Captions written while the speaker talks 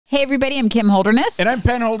Hey, everybody, I'm Kim Holderness. And I'm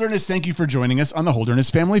Penn Holderness. Thank you for joining us on the Holderness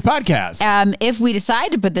Family Podcast. If we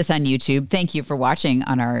decide to put this on YouTube, thank you for watching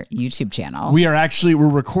on our YouTube channel. We're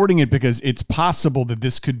recording it because it's possible that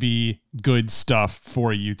this could be good stuff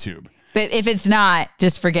for YouTube. But if it's not,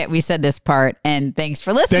 just forget we said this part, and thanks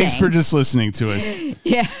for listening. Thanks for just listening to us.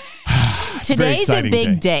 Yeah. Today's a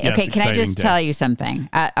big day. Yes, okay, can I just tell you something?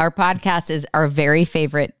 Our podcast is our very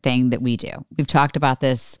favorite thing that we do. We've talked about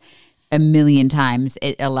this a million times.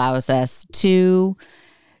 It allows us to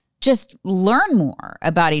just learn more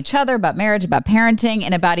about each other, about marriage, about parenting,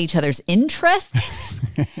 and about each other's interests.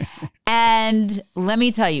 And let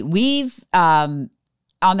me tell you, we've on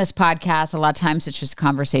this podcast, a lot of times it's just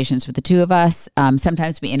conversations with the two of us.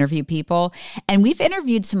 Sometimes we interview people, and we've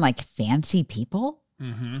interviewed some like fancy people.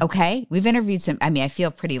 Mm-hmm. Okay. We've interviewed some, I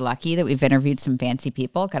feel pretty lucky that we've interviewed some fancy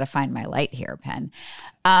people. Got to find my light here, Penn.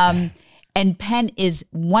 And Penn is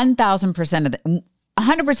 1,000% of the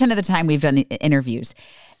 100% of the time we've done the interviews.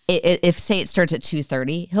 If say it starts at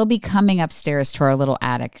 2:30, he'll be coming upstairs to our little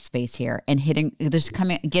attic space here and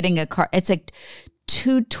getting a car. It's like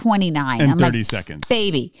 2:29 and 30 seconds.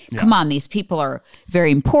 Baby, come on! These people are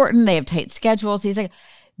very important. They have tight schedules. He's like,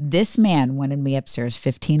 this man wanted me upstairs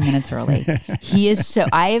 15 minutes early. He is so.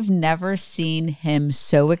 I have never seen him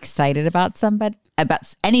so excited about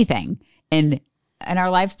anything in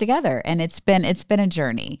our lives together, and it's been a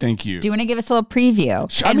journey. Thank you. Do you want to give us a little preview?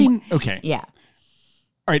 Okay. Yeah.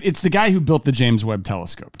 All right. It's the guy who built the James Webb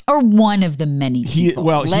Telescope, or one of the many people.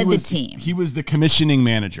 Led the team. He was the commissioning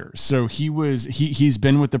manager, so he's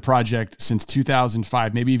been with the project since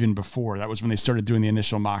 2005, maybe even before. That was when they started doing the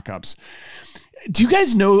initial mock-ups. Do you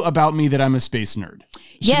guys know about me that I'm a space nerd?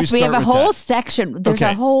 Yes, we have a whole section. You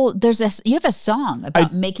have a song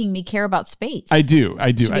about making me care about space. I do.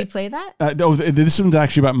 Should we play that? This one's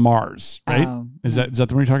actually about Mars, right? Oh, Is that the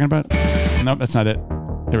one you're talking about? Nope, that's not it.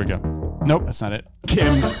 Here we go. Nope, that's not it.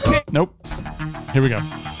 Nope. Here we go.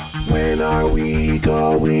 When are we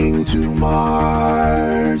going to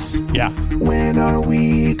Mars? Yeah. When are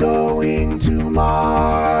we going to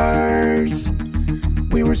Mars?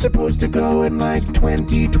 We were supposed to go in like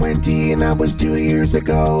 2020, and that was 2 years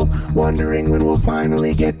ago. Wondering when we'll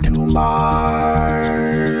finally get to Mars.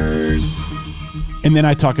 And then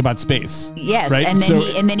I talk about space. Yes, right? and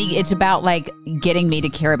then it's about like getting me to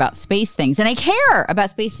care about space things, and I care about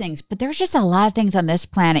space things. But there's just a lot of things on this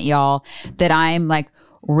planet, y'all, that I'm like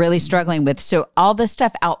really struggling with. So all this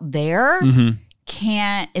stuff out there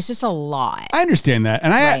it's just a lot. I understand that,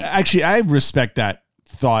 and I respect that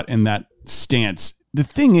thought and that stance. The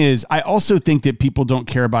thing is, I also think that people don't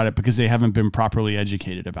care about it because they haven't been properly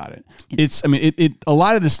educated about it. A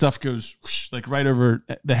lot of this stuff goes like right over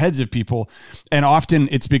the heads of people. And often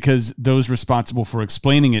it's because those responsible for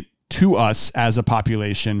explaining it to us as a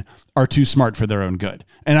population are too smart for their own good.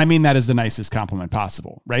 And I mean that as the nicest compliment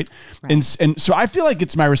possible, right? And so I feel like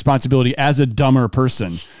it's my responsibility as a dumber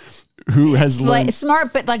person who has learned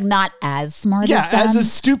smart, but like not as smart as them. As a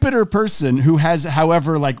stupider person who has,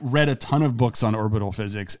 however, like read a ton of books on orbital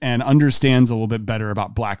physics and understands a little bit better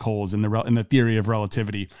about black holes and the theory of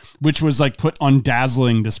relativity, which was like put on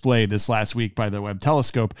dazzling display this last week by the Webb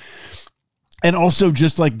Telescope. And also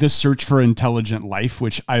just like this search for intelligent life,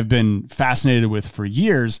 which I've been fascinated with for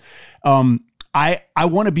years. I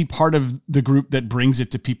want to be part of the group that brings it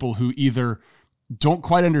to people who either don't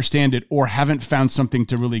quite understand it or haven't found something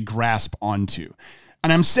to really grasp onto.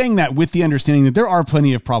 And I'm saying that with the understanding that there are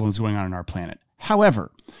plenty of problems going on our planet.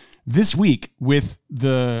 However, this week with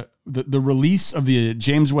the release of the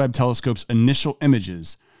James Webb Telescope's initial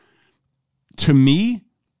images, to me,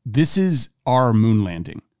 this is our moon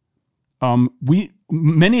landing.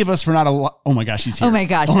 Many of us were not oh my gosh, he's here. Oh my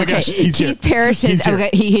gosh. Keith Parrish is,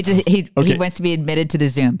 he wants to be admitted to the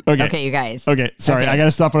Zoom. Okay, you guys. Okay, sorry. I got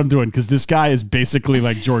to stop what I'm doing because this guy is basically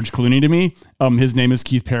like George Clooney to me. His name is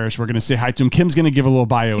Keith Parrish. We're going to say hi to him. Kim's going to give a little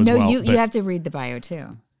bio as well. No, you have to read the bio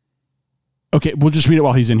too. Okay, we'll just read it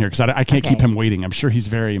while he's in here because I can't keep him waiting. I'm sure he's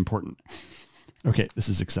very important. Okay, this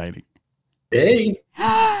is exciting. Hey.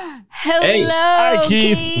 Hello, hey. Hi,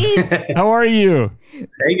 Keith. How are you?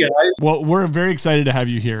 Hey, guys. Well, we're very excited to have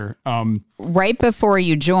you here. Right before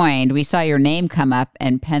you joined, we saw your name come up,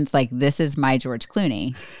 and Penn's like, this is my George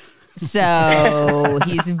Clooney. So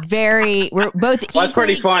we're both equally... That's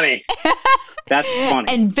pretty funny. That's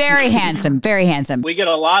funny. And very handsome, very handsome. We get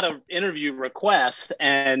a lot of interview requests,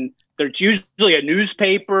 and there's usually a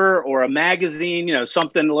newspaper or a magazine,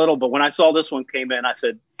 something little. But when I saw this one came in, I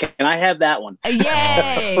said, can I have that one?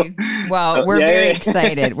 Yay! Well, we're very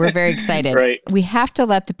excited. We're very excited. Right. We have to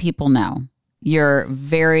let the people know you're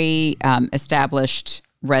very established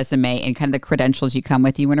resume and kind of the credentials you come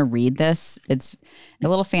with. You want to read this? It's a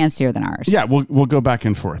little fancier than ours. Yeah, we'll go back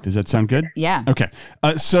and forth. Does that sound good? Yeah. Okay.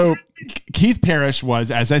 So Keith Parrish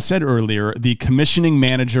was, as I said earlier, the commissioning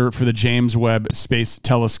manager for the James Webb Space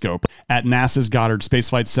Telescope at NASA's Goddard Space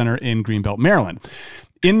Flight Center in Greenbelt, Maryland.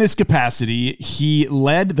 In this capacity, he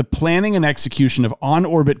led the planning and execution of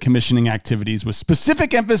on-orbit commissioning activities with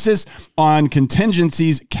specific emphasis on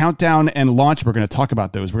contingencies, countdown, and launch. We're going to talk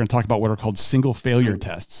about those. We're going to talk about what are called single failure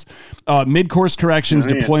tests, mid-course corrections,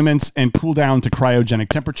 deployments, and cool down to cryogenic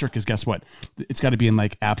temperature. Because guess what? It's got to be in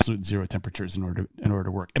like absolute zero temperatures in order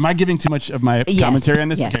to work. Am I giving too much of my commentary on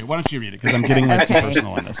this? Yes. Okay, why don't you read it? Because I'm getting too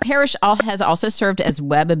personal on this. Parrish has also served as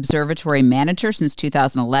Webb Observatory Manager since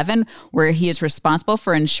 2011, where he is responsible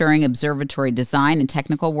for ensuring observatory design and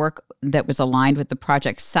technical work that was aligned with the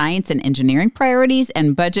project's science and engineering priorities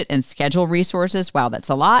and budget and schedule resources. Wow, that's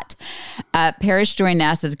a lot. Parrish joined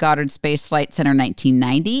NASA's Goddard Space Flight Center in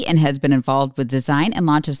 1990 and has been involved with design and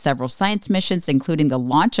launch of several science missions, including the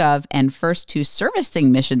launch of and first two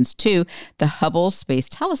servicing missions to the Hubble Space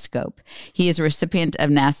Telescope. He is a recipient of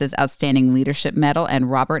NASA's Outstanding Leadership Medal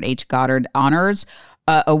and Robert H. Goddard Honors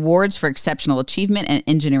awards for exceptional achievement in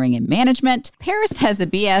engineering and management. Parrish has a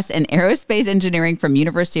BS in aerospace engineering from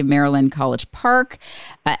University of Maryland College Park,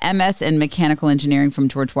 a MS in mechanical engineering from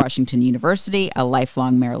George Washington University, a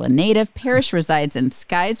lifelong Maryland native. Parrish resides in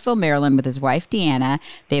Skiesville, Maryland with his wife, Deanna.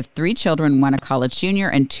 They have 3 children, 1 a college junior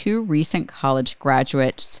and 2 recent college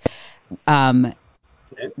graduates.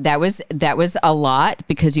 That was a lot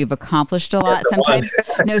because you've accomplished a lot.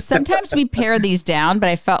 Sometimes we pare these down, but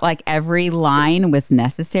I felt like every line was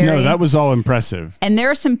necessary. No, that was all impressive. And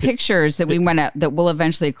there are some pictures that that we'll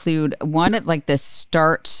eventually include. One of like the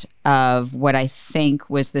start of what I think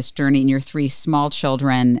was this journey in your 3 small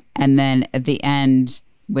children, and then at the end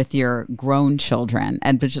with your grown children,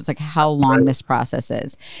 and which is like how long this process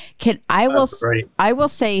is. I will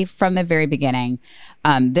say from the very beginning,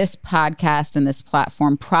 this podcast and this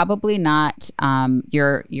platform, probably not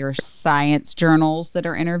your science journals that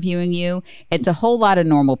are interviewing you. It's a whole lot of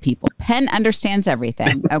normal people. Penn understands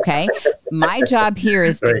everything. Okay. My job here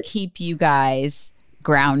is to keep you guys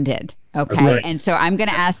grounded. Okay. And so I'm going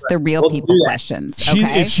to ask the real people questions.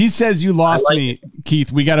 Okay? If she says you lost me,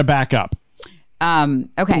 Keith, we got to back up.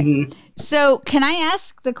 Okay. So can I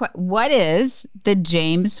ask what is the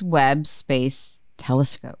James Webb Space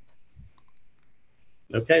Telescope?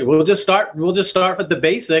 Okay, we'll just start with the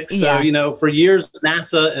basics. Yeah. So, for years,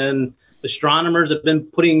 NASA and astronomers have been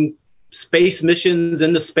putting space missions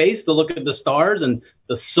into space to look at the stars and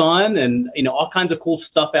the sun and, all kinds of cool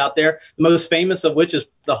stuff out there. The most famous of which is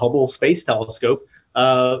the Hubble Space Telescope.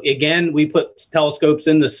 Again, we put telescopes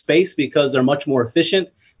into space because they're much more efficient.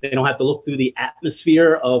 They don't have to look through the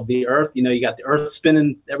atmosphere of the Earth. You got the Earth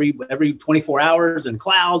spinning every 24 hours and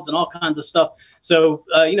clouds and all kinds of stuff. So,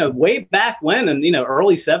 way back when, in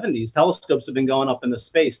early 70s, telescopes have been going up into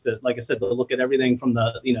space to, like I said, to look at everything from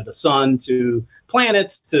the sun to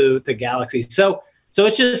planets to galaxies. So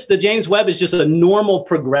it's just the James Webb is just a normal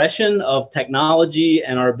progression of technology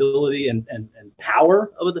and our ability and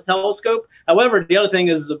power of the telescope. However, the other thing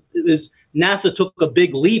is NASA took a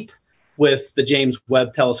big leap with the James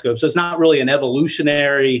Webb Telescope. So it's not really an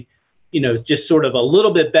evolutionary, just sort of a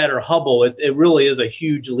little bit better Hubble. It really is a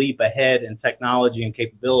huge leap ahead in technology and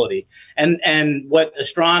capability. And what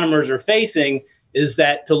astronomers are facing is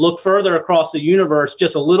that to look further across the universe,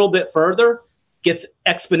 just a little bit further, gets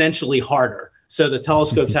exponentially harder. So the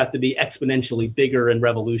telescopes have to be exponentially bigger and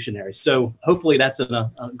revolutionary. So hopefully that's in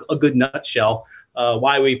a good nutshell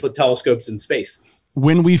why we put telescopes in space.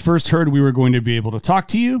 When we first heard we were going to be able to talk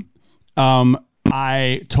to you,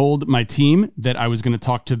 I told my team that I was going to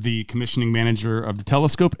talk to the commissioning manager of the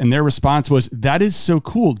telescope, and their response was, "That is so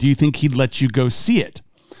cool. Do you think he'd let you go see it?"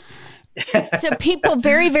 So people,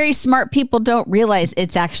 very, very smart people, don't realize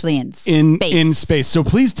it's actually in space. In space. So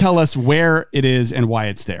please tell us where it is and why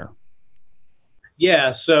it's there.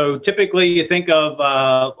 Yeah, so typically you think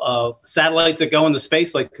of satellites that go into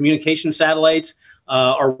space, like communication satellites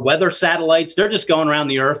or weather satellites. They're just going around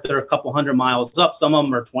the Earth. They're a couple hundred miles up. Some of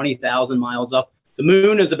them are 20,000 miles up. The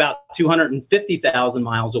moon is about 250,000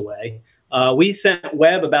 miles away. We sent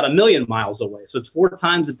Webb about 1 million miles away. So it's 4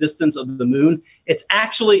 times the distance of the moon. It's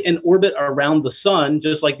actually in orbit around the sun,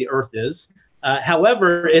 just like the Earth is.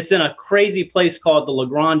 However, it's in a crazy place called the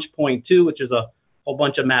Lagrange point 2, which is a whole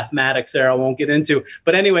bunch of mathematics there I won't get into.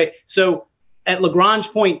 But anyway, so at Lagrange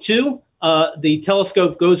point 2, the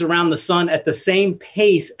telescope goes around the sun at the same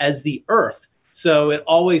pace as the Earth. So it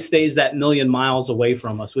always stays that million miles away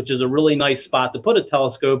from us, which is a really nice spot to put a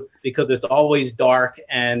telescope because it's always dark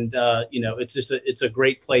and, it's a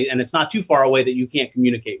great place and it's not too far away that you can't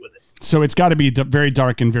communicate with it. So it's got to be very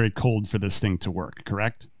dark and very cold for this thing to work,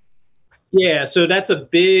 correct? Yeah. So that's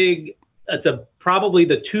probably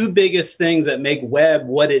the two biggest things that make Webb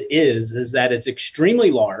what it is that it's extremely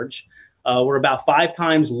large. We're about 5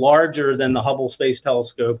 times larger than the Hubble Space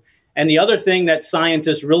Telescope. And the other thing that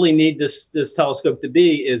scientists really need this telescope to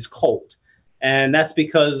be is cold. And that's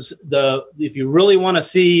because if you really want to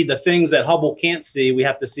see the things that Hubble can't see, we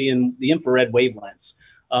have to see in the infrared wavelengths,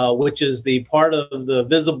 which is the part of the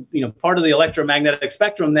visible, part of the electromagnetic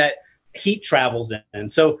spectrum that heat travels in.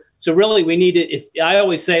 So really we need it. I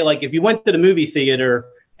always say, like, if you went to the movie theater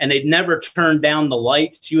and they'd never turned down the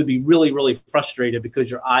lights, you would be really, really frustrated because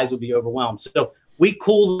your eyes would be overwhelmed. So we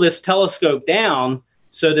cool this telescope down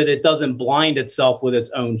so that it doesn't blind itself with its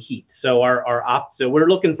own heat. So so we're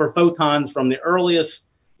looking for photons from the earliest,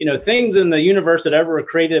 things in the universe that ever were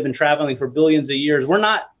created, have been traveling for billions of years.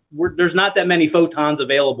 There's not that many photons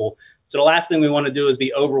available. So the last thing we want to do is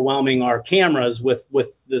be overwhelming our cameras with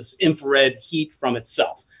this infrared heat from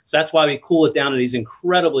itself. So that's why we cool it down to these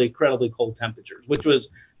incredibly, incredibly cold temperatures, which was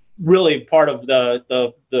really part of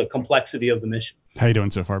the complexity of the mission. How you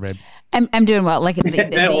doing so far, babe? I'm doing well. Like at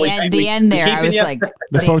the end there, I was like,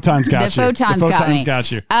 the photons got you. The photons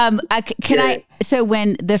got you. So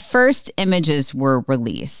when the first images were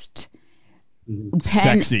released,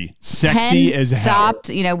 sexy Penn as hell. Stopped.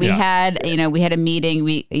 We had a meeting.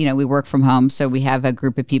 We work from home, so we have a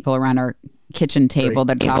group of people around our kitchen table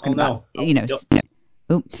that are talking about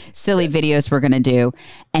silly videos we're going to do,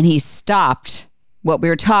 and he stopped what we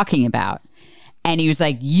were talking about. And he was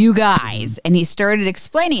like, you guys, and he started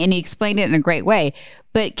explaining, and he explained it in a great way.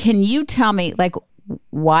 But can you tell me, like,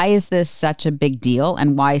 why is this such a big deal,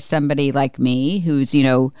 and why somebody like me who's,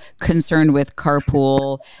 concerned with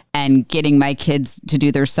carpool and getting my kids to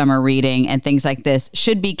do their summer reading and things like this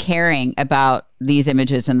should be caring about these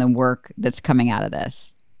images and the work that's coming out of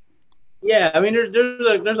this? Yeah, I mean, there's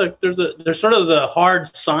sort of the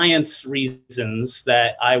hard science reasons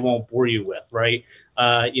that I won't bore you with, right?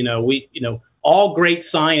 All great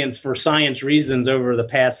science for science reasons over the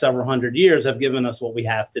past several hundred years have given us what we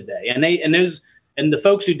have today. And the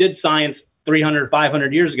folks who did science 300,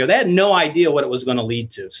 500 years ago, they had no idea what it was going to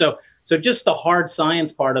lead to. So just the hard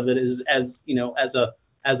science part of it is, as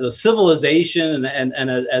a civilization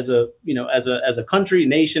and as a country,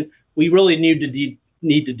 nation, we really need to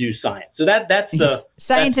do science. So that's the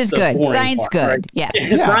science is good. Science good. Right? Yes.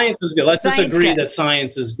 Yeah. Science is good. Let's just agree that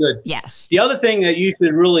science is good. Yes. The other thing that you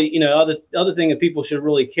should really, other thing that people should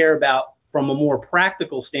really care about from a more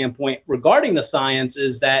practical standpoint regarding the science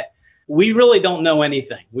is that we really don't know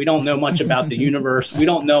anything. We don't know much about the universe. We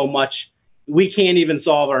don't know much. We can't even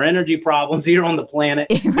solve our energy problems here on the planet.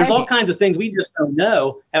 Right. There's all kinds of things we just don't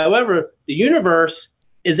know. However, the universe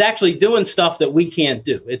is actually doing stuff that we can't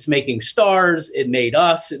do. It's making stars. It made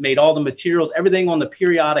us. It made all the materials, everything on the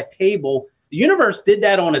periodic table. The universe did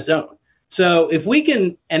that on its own. So if we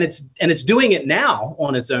can, and it's doing it now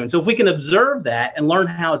on its own. So if we can observe that and learn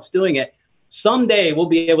how it's doing it, someday we'll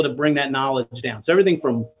be able to bring that knowledge down. So everything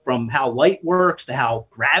from how light works to how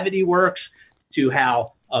gravity works to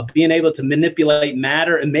how being able to manipulate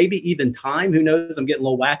matter and maybe even time. Who knows? I'm getting a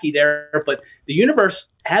little wacky there, but the universe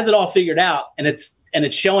has it all figured out, and it's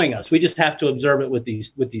showing us. We just have to observe it with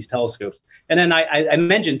these telescopes. And then I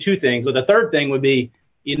mentioned two things, but the third thing would be,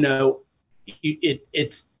 it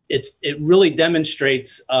really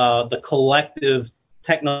demonstrates the collective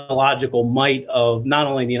technological might of not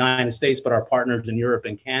only the United States, but our partners in Europe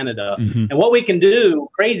and Canada. Mm-hmm. And what we can do,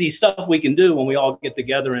 crazy stuff we can do when we all get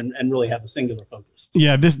together and really have a singular focus.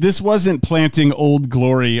 Yeah, this wasn't planting Old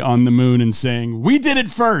Glory on the moon and saying, we did it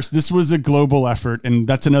first. This was a global effort. And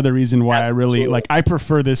that's another reason why I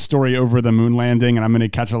prefer this story over the moon landing. And I'm going to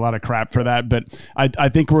catch a lot of crap for that. But I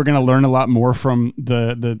think we're going to learn a lot more from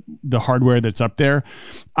the hardware that's up there.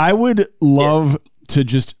 I would love to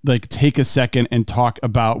just take a second and talk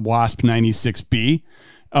about WASP 96b,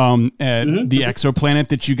 the exoplanet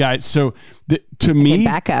that you guys. So to me,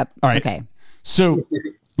 back up. All right. Okay. So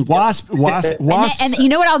WASP. And you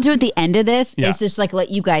know what I'll do at the end of this is just let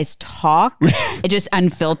you guys talk. It just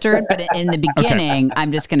unfiltered, but in the beginning,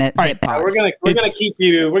 I'm just gonna hit pause. We're gonna keep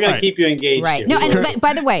you engaged. Right. Here. No. And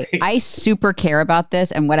by the way, I super care about this,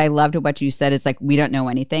 and what I loved what you said is we don't know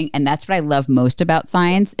anything, and that's what I love most about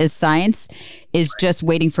science. Science is just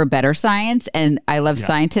waiting for better science, and I love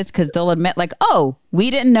scientists because they'll admit oh, we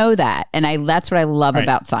didn't know that, and that's what I love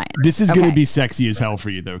about science. This is going to be sexy as hell for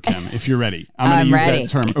you, though, Kim. If you're ready, I'm going to use ready. that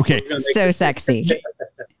term. Okay, so sexy.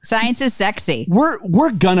 Science is sexy.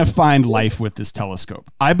 We're gonna find life with this telescope.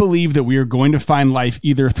 I believe that we are going to find life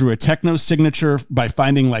either through a technosignature by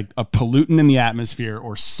finding like a pollutant in the atmosphere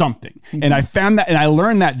or something. Mm-hmm. And I found that, and I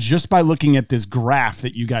learned that just by looking at this graph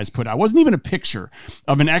that you guys put out. It wasn't even a picture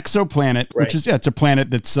of an exoplanet, which is, it's a planet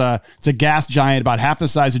that's it's a gas giant about half the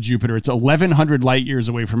size of Jupiter. It's 1,100 light years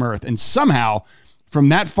away from Earth. And somehow from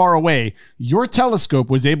that far away, your telescope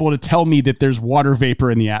was able to tell me that there's water vapor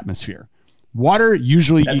in the atmosphere. Water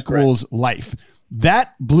usually equals life.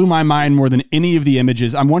 That blew my mind more than any of the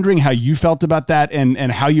images. I'm wondering how you felt about that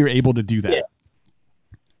and how you're able to do that.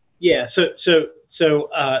 Yeah. So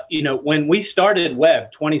when we started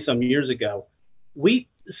Webb 20 some years ago,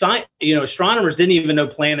 astronomers didn't even know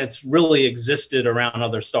planets really existed around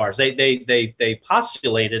other stars. They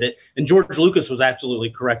postulated it, and George Lucas was absolutely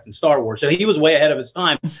correct in Star Wars. So he was way ahead of his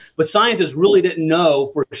time. But scientists really didn't know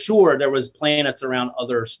for sure there was planets around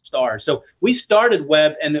other stars. So we started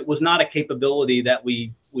Webb, and it was not a capability that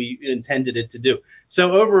we intended it to do.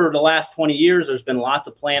 So over the last 20 years, there's been lots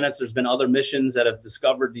of planets. There's been other missions that have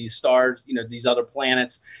discovered these stars, these other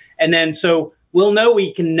planets, and then so we'll know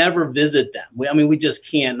we can never visit them. We just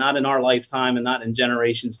can't, not in our lifetime and not in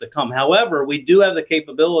generations to come. However, we do have the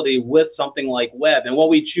capability with something like Webb. And what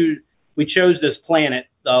we chose this planet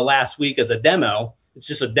last week as a demo. It's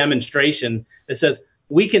just a demonstration that says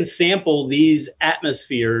we can sample these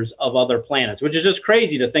atmospheres of other planets, which is just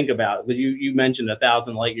crazy to think about, because you mentioned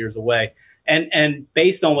 1,000 light years away. And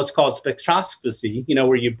based on what's called spectroscopy,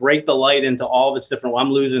 where you break the light into all of its different, I'm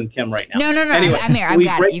losing Kim right now. No. Anyway, I'm here. I've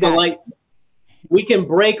got it. You got it. We can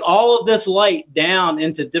break all of this light down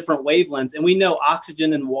into different wavelengths, and we know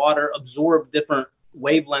oxygen and water absorb different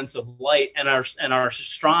wavelengths of light, and our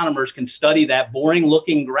astronomers can study that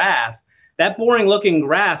boring-looking graph. That boring-looking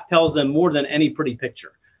graph tells them more than any pretty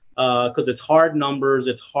picture, because it's hard numbers,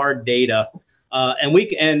 it's hard data, and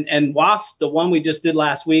WASP, the one we just did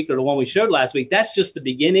last week, or the one we showed last week, that's just the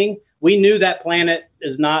beginning. We knew that planet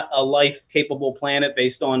is not a life-capable planet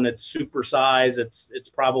based on its super size. It's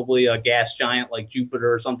probably a gas giant like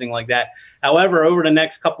Jupiter or something like that. However, over the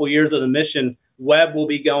next couple of years of the mission, Webb will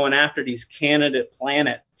be going after these candidate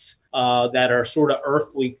planets that are sort of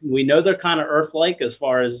Earth. We know they're kind of Earth-like as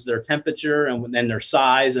far as their temperature and their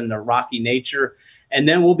size and their rocky nature. And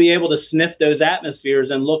then we'll be able to sniff those atmospheres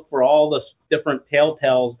and look for all the different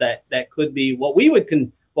telltales that could be what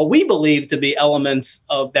we believe to be elements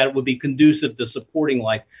of that would be conducive to supporting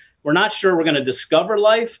life. We're not sure we're going to discover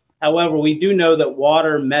life. However, we do know that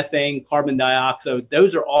water, methane, carbon dioxide,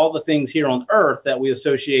 those are all the things here on Earth that we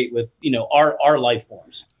associate with, our life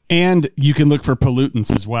forms. And you can look for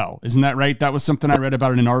pollutants as well. Isn't that right? That was something I read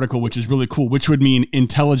about in an article, which is really cool, which would mean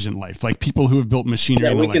intelligent life, like people who have built machinery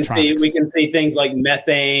and electronics. We can see things like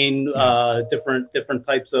methane, different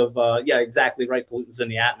types of, exactly right, pollutants in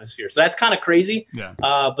the atmosphere. So that's kind of crazy. Yeah.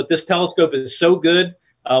 But this telescope is so good.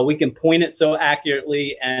 We can point it so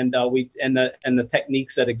accurately, and the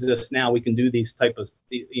techniques that exist now, we can do these type of,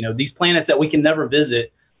 these planets that we can never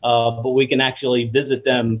visit. But we can actually visit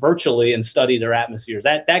them virtually and study their atmospheres.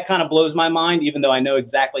 That kind of blows my mind, even though I know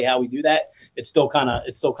exactly how we do that. It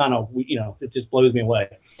just blows me away.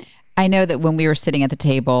 I know that when we were sitting at the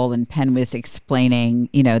table and Penn was explaining,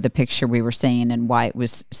 the picture we were seeing and why it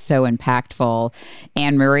was so impactful,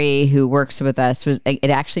 Anne Marie, who works with us, it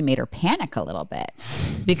actually made her panic a little bit,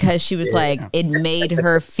 because she was it made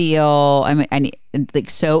her feel, like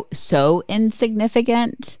so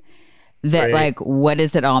insignificant. That what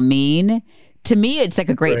does it all mean? To me, it's like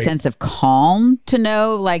a great sense of calm to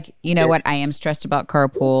know, what, I am stressed about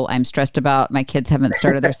carpool. I'm stressed about my kids haven't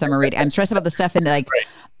started their summer reading. I'm stressed about the stuff, and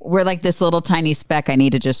we're like this little tiny speck. I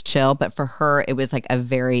need to just chill. But for her, it was like a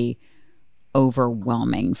very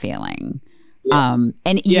overwhelming feeling. Yeah.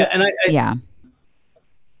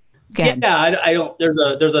 Go ahead. Yeah, I don't.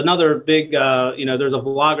 There's another big. There's a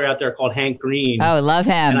vlogger out there called Hank Green. Oh, love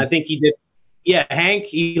him. And I think he did. Yeah, Hank,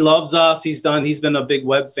 he loves us. He's been a big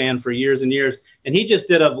Webb fan for years and years. And he just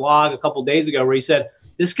did a vlog a couple days ago where he said,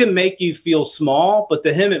 this can make you feel small, but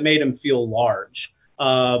to him, it made him feel large,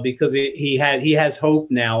 because he has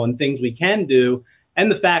hope now and things we can do.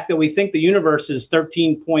 And the fact that we think the universe is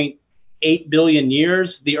 13.8 billion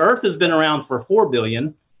years. The Earth has been around for 4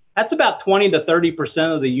 billion. That's about 20 to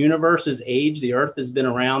 30% of the universe's age. The Earth has been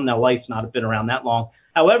around. Now, life's not been around that long.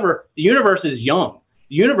 However, the universe is young.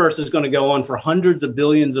 The universe is going to go on for hundreds of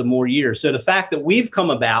billions of more years. So the fact that we've come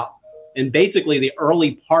about in basically the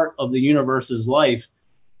early part of the universe's life,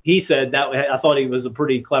 he said that, I thought he was a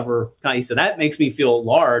pretty clever guy. He said, that makes me feel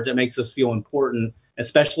large. It makes us feel important,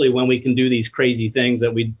 especially when we can do these crazy things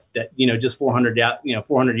that just 400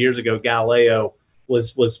 years ago, Galileo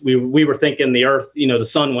we were thinking the Earth, the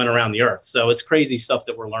sun went around the Earth. So it's crazy stuff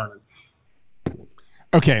that we're learning.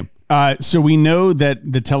 Okay. So we know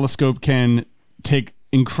that the telescope can take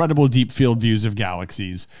incredible deep field views of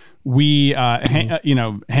galaxies. We,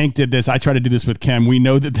 Hank did this. I try to do this with Kim. We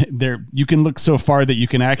know that you can look so far that you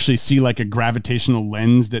can actually see like a gravitational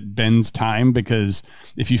lens that bends time, because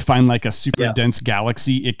if you find like a super dense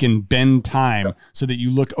galaxy, it can bend time so that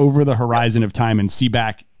you look over the horizon of time and see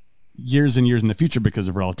back years and years in the future because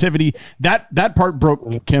of relativity. That part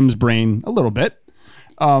broke Kim's brain a little bit.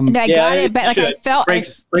 And I got it, but like I felt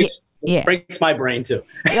breaks my brain too.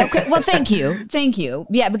 Okay, well, thank you.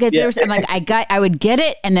 Yeah, because I'm like I would get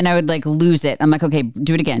it and then I would like lose it. I'm like, okay,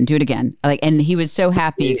 do it again. Like, and he was so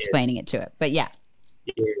happy explaining it to it. But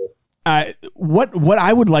what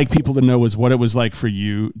I would like people to know is what it was like for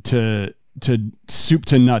you to soup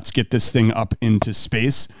to nuts get this thing up into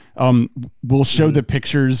space. We'll show the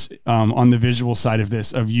pictures on the visual side of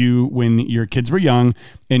this of you when your kids were young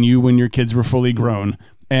and you when your kids were fully grown.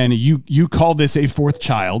 And you call this a fourth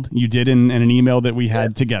child. You did in an email that we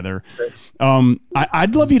had together.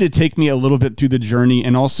 I'd love you to take me a little bit through the journey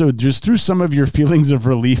and also just through some of your feelings of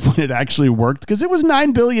relief when it actually worked, because it was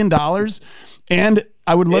 $9 billion. And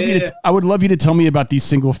I would love you to tell me about these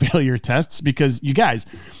single failure tests, because you guys,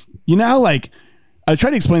 you know how like I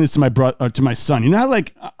try to explain this to my son. You know how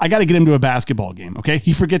like I got to get him to a basketball game. Okay,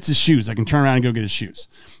 he forgets his shoes. I can turn around and go get his shoes.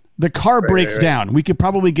 The car breaks down. We could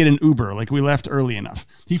probably get an Uber, like we left early enough.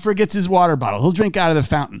 He forgets his water bottle. He'll drink out of the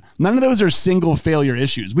fountain. None of those are single failure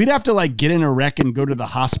issues. We'd have to like get in a wreck and go to the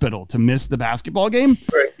hospital to miss the basketball game.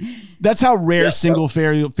 Right. That's how rare single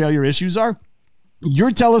failure issues are.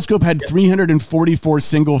 Your telescope had 344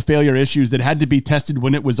 single failure issues that had to be tested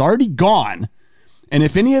when it was already gone. And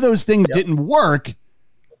if any of those things didn't work,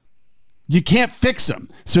 you can't fix them.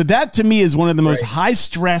 So that to me is one of the most high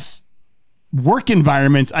stress work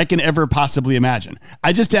environments I can ever possibly imagine.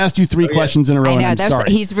 I just asked you three questions in a row. I know, and I'm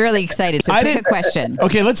sorry. He's really excited. So pick a question.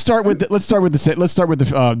 Okay, let's start with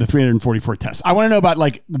the 344 tests. I want to know about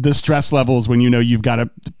like the stress levels when you know you've got to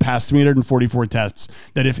pass 344 tests,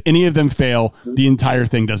 that if any of them fail, the entire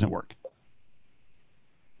thing doesn't work.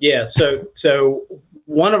 Yeah. So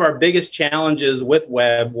one of our biggest challenges with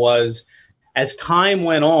Webb was, as time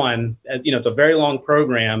went on, it's a very long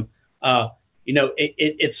program.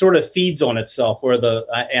 It sort of feeds on itself, where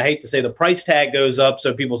I hate to say the price tag goes up.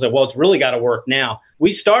 So people say, well, it's really got to work now.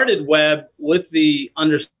 We started Webb with the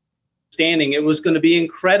understanding it was going to be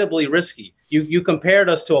incredibly risky. You compared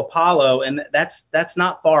us to Apollo, and that's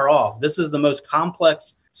not far off. This is the most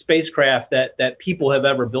complex spacecraft that people have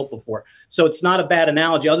ever built before. So it's not a bad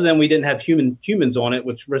analogy, other than we didn't have humans on it,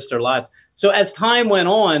 which risked their lives. So as time went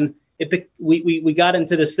on, we got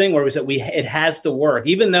into this thing where we said it has to work.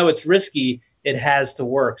 Even though it's risky, it has to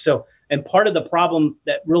work. So, and part of the problem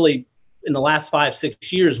that really in the last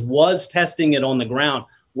 5-6 years was testing it on the ground.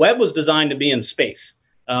 Webb was designed to be in space.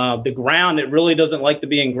 The ground, it really doesn't like to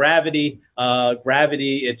be in gravity.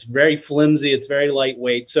 It's very flimsy. It's very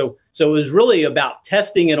lightweight. So it was really about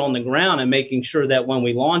testing it on the ground and making sure that when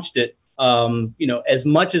we launched it, as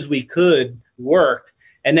much as we could worked.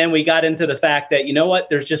 And then we got into the fact that,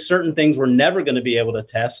 there's just certain things we're never going to be able to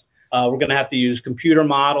test. We're going to have to use computer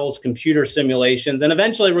models, computer simulations, and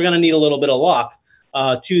eventually we're going to need a little bit of luck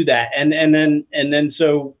to that. And then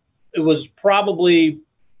so it was probably,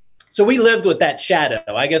 so we lived with that shadow.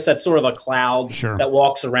 I guess that's sort of a cloud that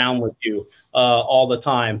walks around with you all the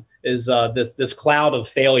time, is this cloud of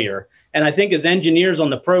failure. And I think as engineers on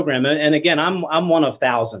the program, and again, I'm one of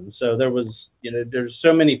thousands. So there was, there's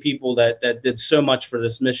so many people that did so much for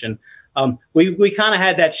this mission. We kind of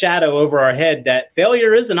had that shadow over our head that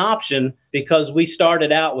failure is an option, because we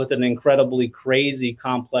started out with an incredibly crazy,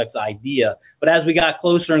 complex idea. But as we got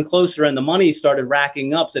closer and closer and the money started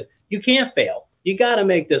racking up, said, you can't fail. You got to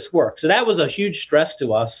make this work. So that was a huge stress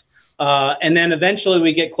to us. And then eventually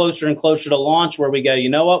we get closer and closer to launch, where we go, you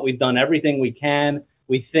know what, we've done everything we can.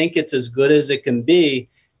 We think it's as good as it can be.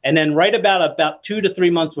 And then right about 2 to 3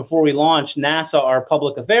 months before we launched, NASA, our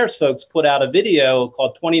public affairs folks, put out a video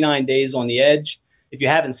called 29 Days on the Edge. If you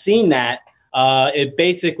haven't seen that, it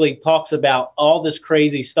basically talks about all this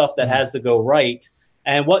crazy stuff that has to go right.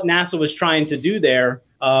 And what NASA was trying to do there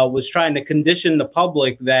was trying to condition the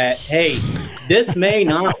public that, hey, this may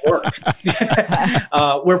not work.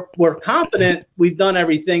 We're confident we've done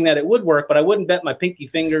everything that it would work, but I wouldn't bet my pinky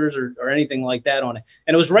fingers or anything like that on it.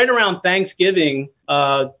 And it was right around Thanksgiving,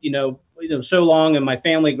 so long in my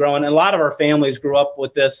family growing, and a lot of our families grew up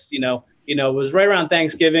with this, it was right around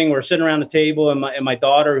Thanksgiving. We're sitting around the table, and my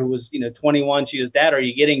daughter, who was, 21, she goes, Dad, are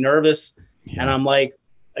you getting nervous? Yeah. And I'm like,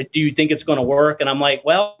 do you think it's going to work? And I'm like,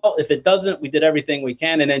 well, if it doesn't, we did everything we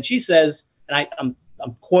can. And then she says, and I'm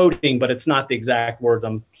quoting, but it's not the exact words.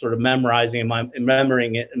 I'm sort of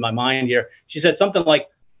remembering it in my mind here. She said something like,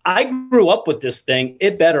 I grew up with this thing.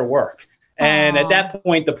 It better work. And at that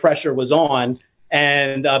point, the pressure was on.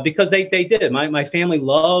 And because they did. My family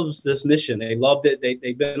loves this mission. They loved it.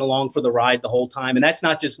 They've been along for the ride the whole time. And that's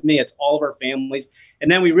not just me. It's all of our families.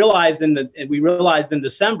 And then we realized in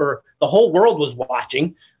December, the whole world was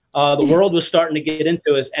watching. The world was starting to get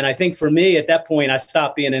into us. And I think for me, at that point, I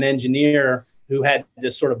stopped being an engineer who had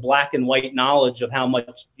this sort of black and white knowledge of how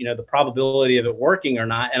much, the probability of it working or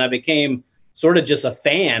not. And I became sort of just a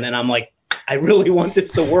fan. And I'm like, I really want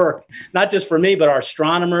this to work, not just for me, but our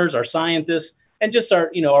astronomers, our scientists, and just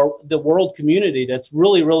the world community that's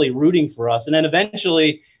really, really rooting for us. And then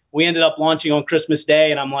eventually we ended up launching on Christmas Day.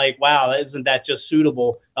 And I'm like, wow, isn't that just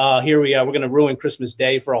suitable? Here we are. We're going to ruin Christmas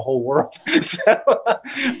Day for a whole world.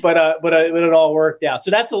 But it all worked out. So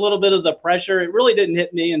that's a little bit of the pressure. It really didn't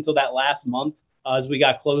hit me until that last month as we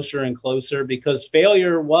got closer and closer, because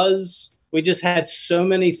we just had so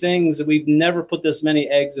many things that we've never put this many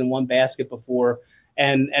eggs in one basket before.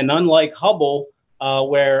 And unlike Hubble,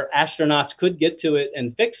 where astronauts could get to it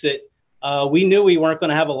and fix it, we knew we weren't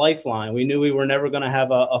going to have a lifeline. We knew we were never going to have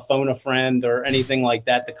a phone a friend or anything like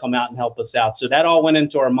that to come out and help us out. So that all went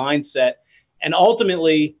into our mindset. And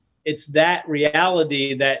ultimately, it's that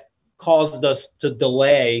reality that caused us to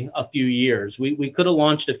delay a few years. We could have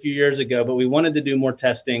launched a few years ago, but we wanted to do more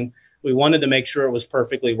testing. We wanted to make sure it was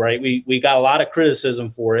perfectly right. We got a lot of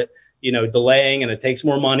criticism for it, delaying, and it takes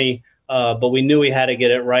more money. But we knew we had to get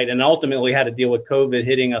it right, and ultimately had to deal with COVID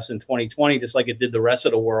hitting us in 2020, just like it did the rest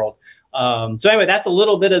of the world. So anyway, that's a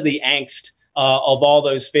little bit of the angst of all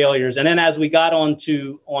those failures. And then as we got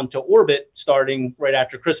onto orbit, starting right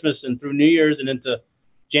after Christmas and through New Year's and into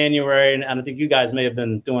January, and I think you guys may have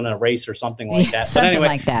been doing a race or something like that. Something but anyway,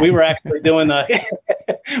 like that. We were actually doing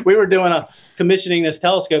commissioning this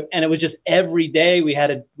telescope, and it was just every day we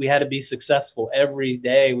had to be successful. Every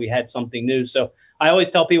day we had something new. So I always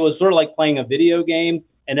tell people it's sort of like playing a video game,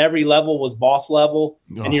 and every level was boss level,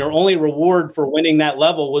 and your only reward for winning that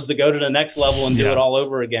level was to go to the next level and do it all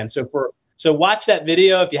over again. So watch that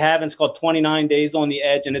video if you haven't. It's called 29 Days on the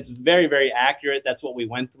Edge, and it's very, very accurate. That's what we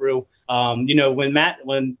went through. When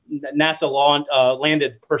NASA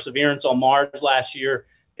landed Perseverance on Mars last year,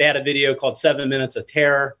 they had a video called 7 Minutes of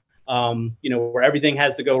Terror, where everything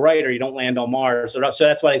has to go right or you don't land on Mars. So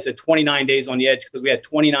that's why they said 29 days on the edge, because we had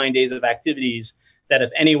 29 days of activities that if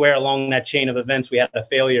anywhere along that chain of events we had a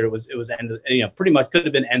failure, it was pretty much could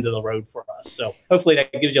have been end of the road for us. So hopefully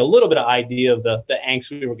that gives you a little bit of idea of the angst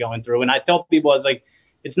we were going through. And I tell people, I was like,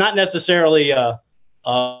 it's not necessarily a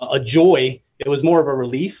joy. It was more of a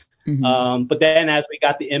relief. Mm-hmm. But then as we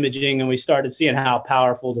got the imaging and we started seeing how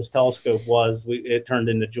powerful this telescope was, it turned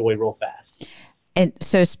into joy real fast. And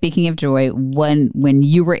so speaking of joy, when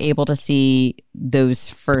you were able to see those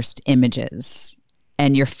first images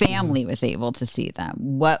and your family was able to see them,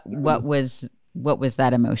 what was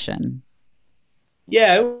that emotion?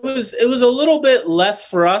 Yeah, it was a little bit less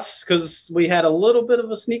for us because we had a little bit of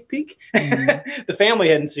a sneak peek. Mm-hmm. The family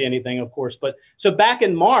hadn't seen anything, of course. But so back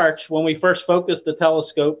in March, when we first focused the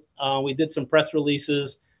telescope, we did some press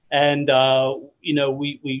releases, and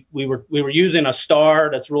we were using a star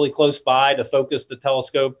that's really close by to focus the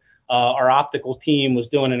telescope. Our optical team was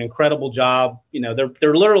doing an incredible job.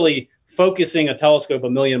 They're literally focusing a telescope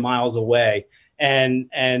 1 million miles away, and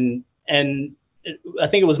I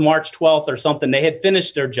think it was March 12th or something. They had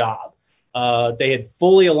finished their job. They had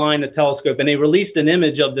fully aligned the telescope, and they released an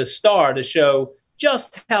image of this star to show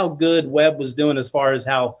just how good Webb was doing as far as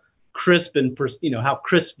how crisp how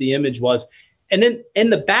crisp the image was. And then in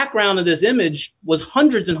the background of this image was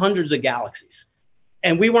hundreds and hundreds of galaxies.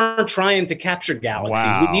 And we weren't trying to capture galaxies.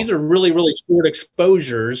 Wow. These are really, really short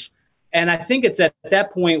exposures. And I think it's at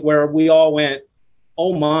that point where we all went,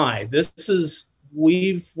 oh my,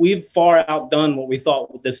 we've far outdone what we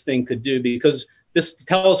thought this thing could do, because this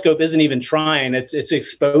telescope isn't even trying. It's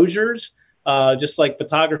exposures, just like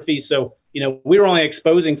photography. So, we were only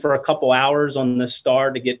exposing for a couple hours on this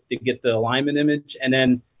star to get the alignment image. And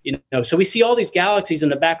then, so we see all these galaxies in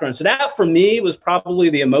the background. So that for me was probably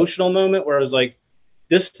the emotional moment where I was like,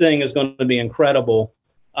 this thing is going to be incredible.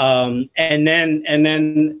 And then,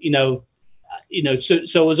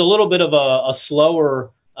 so it was a little bit of a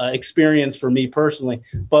slower experience for me personally,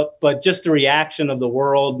 but just the reaction of the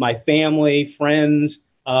world, my family, friends,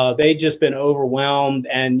 they just been overwhelmed.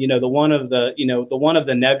 And, the one of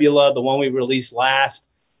the nebula, the one we released last,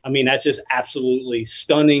 I mean, that's just absolutely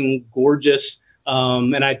stunning, gorgeous.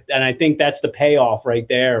 And I think that's the payoff right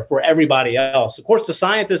there for everybody else. Of course, the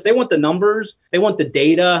scientists, they want the numbers, they want the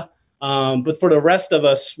data. But for the rest of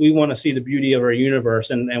us, we want to see the beauty of our universe,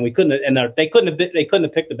 and they couldn't have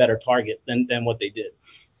picked a better target than what they did.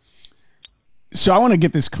 So I want to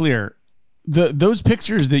get this clear. Those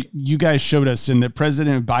pictures that you guys showed us and that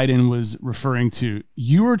President Biden was referring to,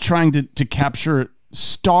 you were trying to capture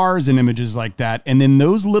stars in images like that, and then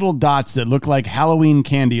those little dots that look like Halloween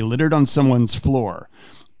candy littered on someone's floor,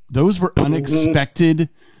 those were unexpected.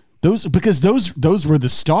 Those were the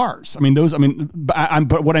stars.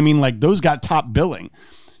 But what I mean, like, those got top billing.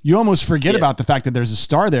 You almost forget about the fact that there's a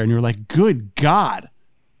star there, and you're like, good God,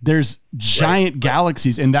 there's giant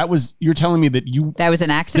galaxies. And you're telling me that that was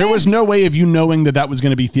an accident? There was no way of you knowing that was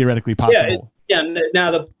going to be theoretically possible. Yeah.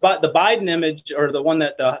 Now the Biden image, or the one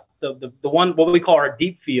that the one, what we call our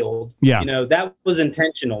deep field, that was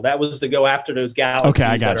intentional. That was to go after those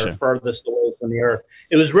galaxies that are furthest away from the Earth.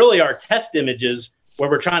 It was really our test images where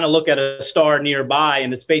we're trying to look at a star nearby,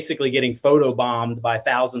 and it's basically getting photobombed by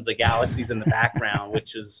thousands of galaxies in the background,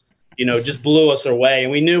 which is, just blew us away.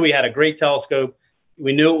 And we knew we had a great telescope.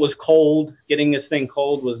 We knew it was cold. Getting this thing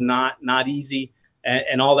cold was not easy,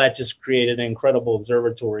 and all that just created an incredible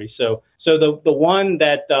observatory. So the one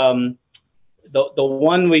that the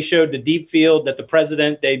one we showed, the deep field that the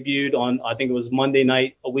president debuted on, I think it was Monday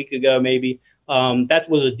night a week ago, maybe, that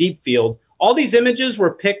was a deep field. All these images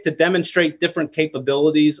were picked to demonstrate different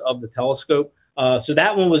capabilities of the telescope. So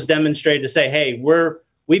that one was demonstrated to say, hey,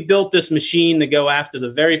 we built this machine to go after the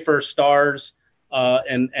very first stars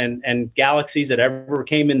and galaxies that ever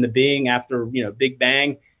came into being after, Big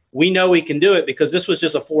Bang. We know we can do it because this was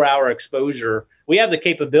just a 4-hour exposure. We have the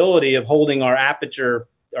capability of holding our aperture,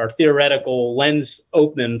 our theoretical lens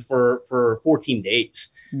open for 14 days.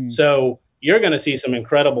 So you're going to see some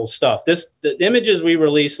incredible stuff. The images we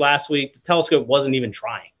released last week, the telescope wasn't even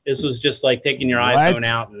trying. This was just like taking your iPhone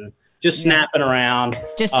out and just snapping around.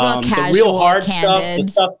 Just a little casual, the real hard candid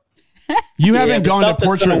stuff. You haven't gone to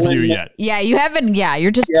portrait view yet. Yeah, you haven't. Yeah, you're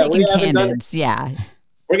just taking candids. Yeah.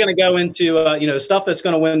 We're going to go into stuff that's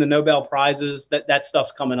going to win the Nobel Prizes. That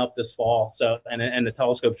stuff's coming up this fall. So and the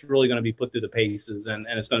telescope's really going to be put through the paces, and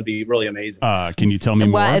it's going to be really amazing. Can you tell me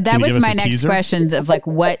more? Well, that was my next question of like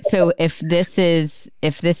what. So if this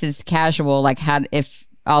is casual, like if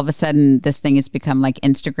all of a sudden this thing has become like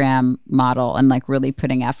Instagram model and like really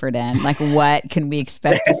putting effort in, like what can we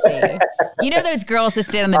expect to see? Those girls that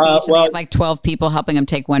stand on the beach and they have like 12 people helping them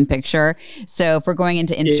take one picture. So if we're going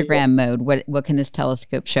into Instagram mode, what can this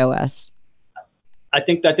telescope show us? I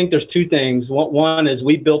think there's two things. One is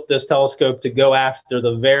we built this telescope to go after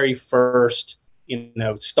the very first,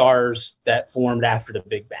 stars that formed after the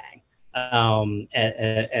Big Bang.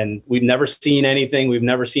 And we've never seen anything. We've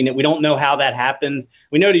never seen it. We don't know how that happened.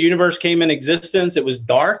 We know the universe came in existence. It was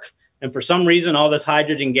dark. And for some reason, all this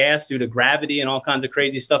hydrogen gas due to gravity and all kinds of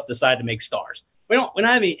crazy stuff decided to make stars. We don't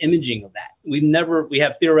have any imaging of that. We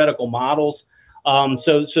have theoretical models.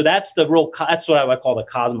 So that's that's what I would call the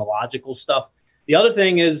cosmological stuff. The other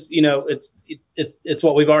thing is, it's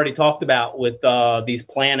what we've already talked about with these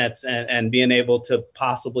planets and being able to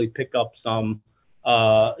possibly pick up some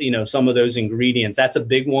some of those ingredients. That's a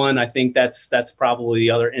big one. I think that's probably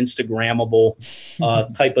the other Instagrammable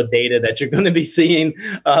type of data that you're going to be seeing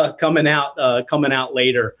coming out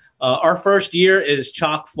later. Our first year is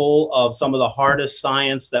chock full of some of the hardest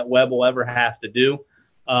science that Webb will ever have to do.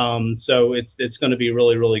 So it's going to be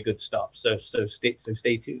really, really good stuff. So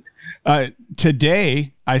stay tuned.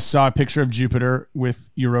 Today I saw a picture of Jupiter with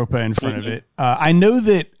Europa in front of it. I know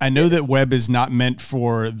that Webb is not meant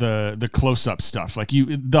for the close-up stuff. Like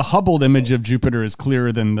the Hubble image of Jupiter is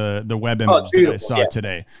clearer than the Webb image that I saw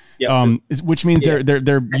today. Which means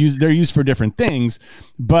they're used for different things.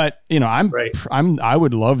 But I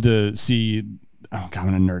would love to see. Oh God,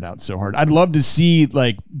 I'm gonna nerd out so hard. I'd love to see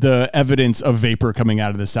like the evidence of vapor coming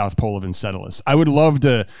out of the South Pole of Enceladus. I would love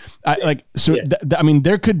to,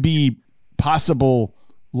 there could be possible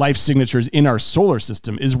life signatures in our solar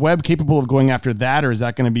system. Is Webb capable of going after that, or is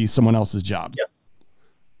that going to be someone else's job? Yes.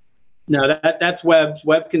 No, that's Webb.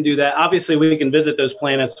 Webb can do that. Obviously, we can visit those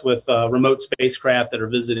planets with remote spacecraft that are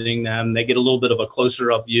visiting them. They get a little bit of a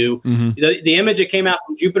closer up view. Mm-hmm. The image that came out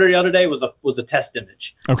from Jupiter the other day was a test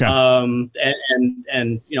image. Okay.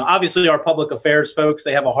 And obviously our public affairs folks,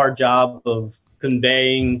 they have a hard job of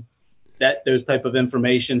conveying those type of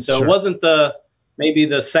information. So It wasn't maybe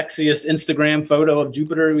the sexiest Instagram photo of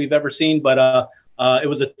Jupiter we've ever seen, but it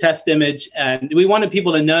was a test image, and we wanted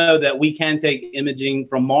people to know that we can take imaging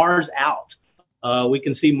from Mars out. We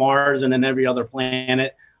can see Mars and then every other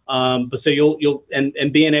planet. But so you'll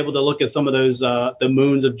being able to look at some of those the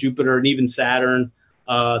moons of Jupiter and even Saturn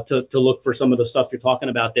to look for some of the stuff you're talking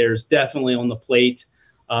about there is definitely on the plate.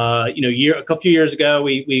 A few years ago,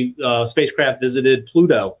 we spacecraft visited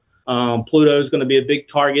Pluto. Pluto is going to be a big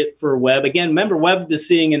target for Webb. Again, remember, Webb is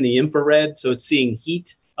seeing in the infrared, so it's seeing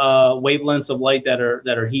heat wavelengths of light that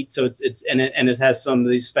are heat. So it has some of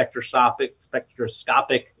these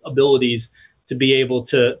spectroscopic abilities to be able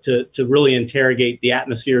to really interrogate the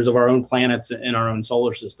atmospheres of our own planets in our own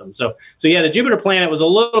solar system. So yeah, the Jupiter planet was a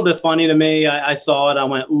little bit funny to me. I saw it. I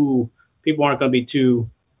went, ooh, people aren't going to be too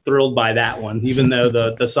thrilled by that one, even though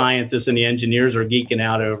the scientists and the engineers are geeking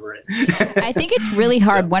out over it. I think it's really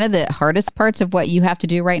hard. One of the hardest parts of what you have to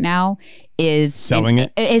do right now is selling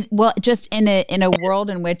it. Just in a world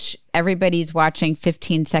in which everybody's watching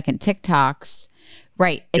 15-second TikToks,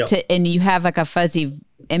 right? Yep. And you have like a fuzzy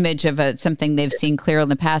image of something they've seen clear in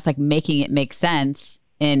the past, like making it make sense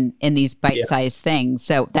in these bite-sized things.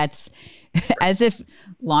 So that's as if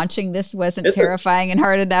launching this wasn't terrifying and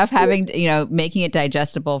hard enough, making it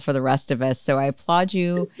digestible for the rest of us. So I applaud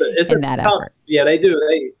you in that effort. Yeah, they do.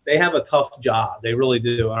 They have a tough job. They really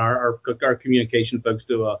do. Our communication folks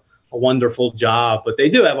do a wonderful job, but they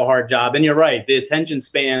do have a hard job. And you're right. The attention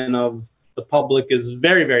span of the public is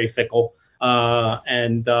very, very fickle. You'll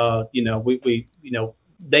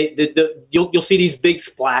see these big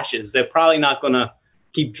splashes. They're probably not going to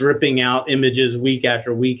keep dripping out images week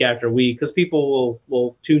after week after week because people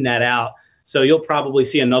will tune that out. So you'll probably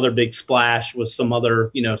see another big splash with some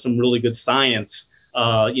other, some really good science,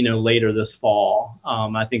 later this fall.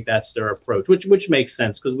 I think that's their approach, which makes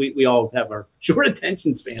sense because we all have our short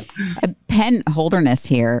attention span. Penn Holderness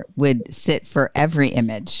here would sit for every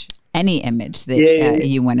image. Any image that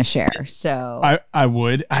you want to share. So I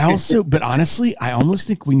would. But honestly, I almost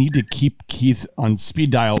think we need to keep Keith on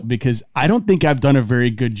speed dial because I don't think I've done a very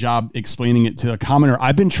good job explaining it to the commoner.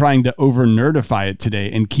 I've been trying to over nerdify it today,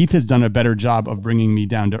 and Keith has done a better job of bringing me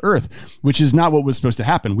down to earth, which is not what was supposed to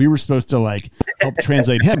happen. We were supposed to help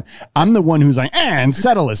translate him. I'm the one who's like, and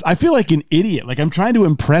settle this. I feel like an idiot. Like I'm trying to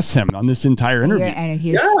impress him on this entire interview.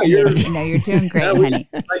 You're doing great, honey.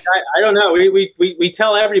 I don't know. We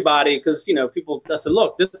tell everybody. Because people said,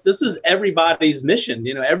 look, this is everybody's mission.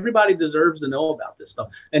 Everybody deserves to know about this stuff.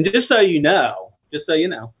 And just so you know,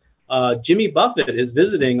 Jimmy Buffett is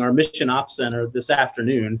visiting our Mission Ops Center this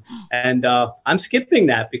afternoon, and I'm skipping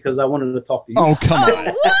that because I wanted to talk to you. Oh, come on!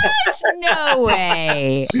 What? No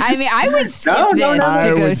way! I mean, I would skip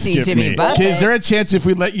to go see Jimmy Buffett. Okay, is there a chance if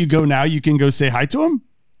we let you go now, you can go say hi to him?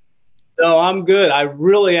 No, I'm good. I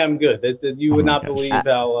really am good. You would not believe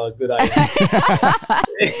how good I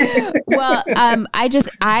am. Well,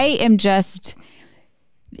 I am just.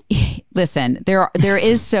 Listen, there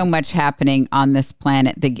is so much happening on this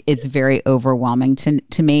planet that it's very overwhelming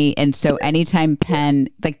to me. And so anytime Penn,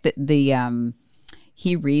 like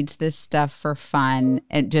he reads this stuff for fun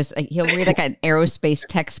and just he'll read like an aerospace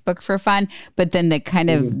textbook for fun. But then the kind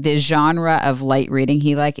of the genre of light reading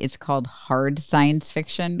it's called hard science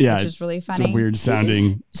fiction, which is really funny. It's a weird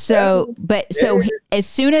sounding. So as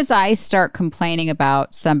soon as I start complaining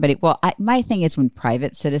about somebody, my thing is when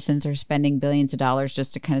private citizens are spending billions of dollars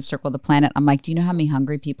just to kind of circle the planet, I'm like, do you know how many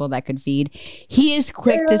hungry people that could feed? He is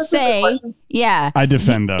quick to say, I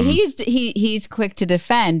defend them. He's quick to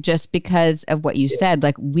defend just because of what you said.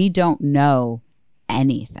 Like we don't know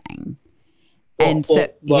anything. Again,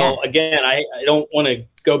 I don't want to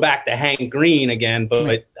go back to Hank Green again,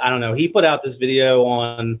 but I don't know. He put out this video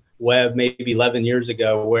on Webb maybe 11 years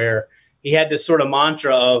ago where he had this sort of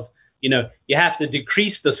mantra of, you have to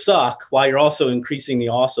decrease the suck while you're also increasing the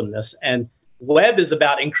awesomeness. And Webb is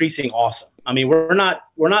about increasing awesome. I mean, we're not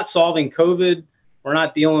solving COVID. We're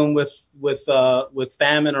not dealing with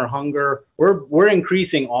famine or hunger. We're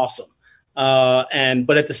increasing awesome.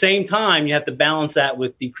 But at the same time, you have to balance that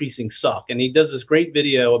with decreasing suck. And he does this great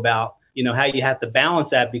video about, how you have to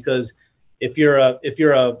balance that because if you're a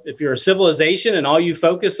civilization and all you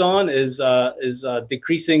focus on is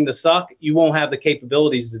decreasing the suck, you won't have the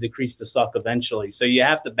capabilities to decrease the suck eventually. So you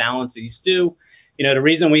have to balance these two. The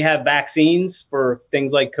reason we have vaccines for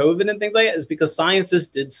things like COVID and things like that is because scientists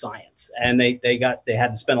did science and they had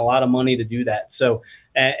to spend a lot of money to do that. So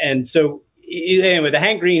anyway, the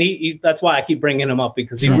Hank Green, he that's why I keep bringing him up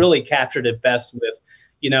because he really captured it best with,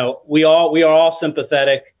 we are all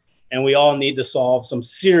sympathetic and we all need to solve some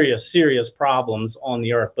serious problems on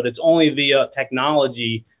the earth, but it's only via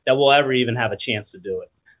technology that we'll ever even have a chance to do it.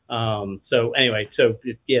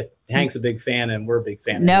 Hank's a big fan and we're a big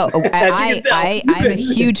fan. No, I'm a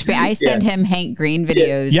huge fan. I send him Hank Green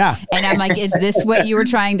videos. Yeah. And I'm like, is this what you were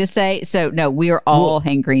trying to say? So no, we are all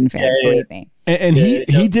Hank Green fans, believe me. And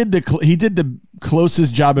he did the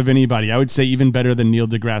closest job of anybody. I would say even better than Neil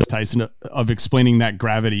deGrasse Tyson of explaining that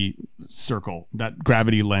gravity circle, that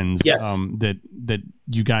gravity lens. Yes. That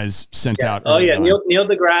you guys sent out. Oh yeah, Neil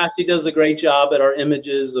deGrasse, he does a great job at our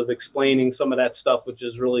images of explaining some of that stuff, which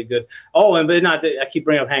is really good. Oh, and but not I keep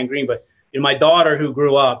bringing up Hank Green, but my daughter who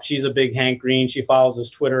grew up, she's a big Hank Green. She follows his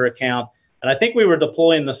Twitter account, and I think we were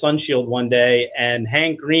deploying the Sun Shield one day, and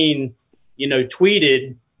Hank Green,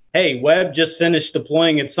 tweeted, "Hey, Webb just finished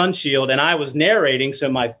deploying its Sun Shield," and I was narrating, so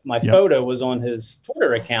my photo was on his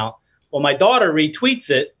Twitter account. Well, my daughter retweets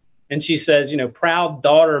it, and she says, "Proud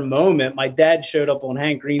daughter moment. My dad showed up on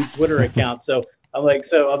Hank Green's Twitter account." So I'm like,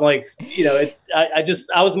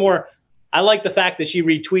 I like the fact that she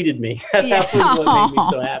retweeted me. That was what made me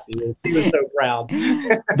so happy. She was so proud.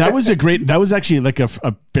 That was actually like a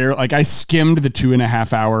fair, like I skimmed the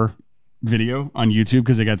 2.5 hour video on YouTube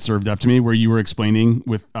because it got served up to me where you were explaining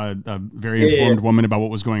with a very informed woman about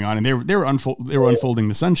what was going on, and they were unfolding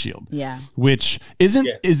the Sun Shield. Yeah. Which is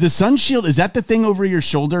the Sun Shield, is that the thing over your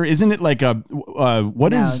shoulder? Isn't it like No,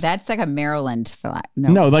 that's like a Maryland flag.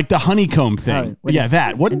 No, like the honeycomb thing.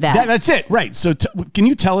 That's it. Right. So can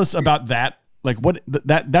you tell us about that? Like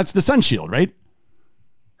that's the Sun Shield, right?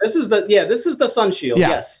 This is the Sun Shield.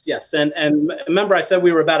 Yeah. Yes. And remember I said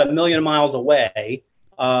we were about 1 million miles away.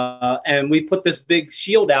 And we put this big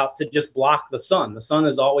shield out to just block the sun. The sun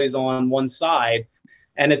is always on one side.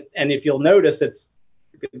 And if you'll notice,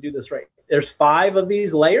 you can do this right. There's 5 of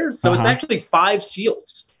these layers. So it's actually 5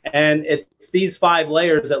 shields. And it's these 5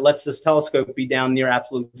 layers that lets this telescope be down near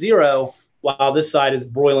absolute zero while this side is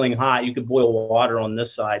broiling hot. You could boil water on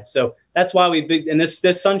this side. So that's why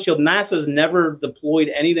this Sun Shield, NASA's never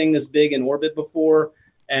deployed anything this big in orbit before.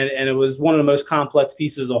 And it was one of the most complex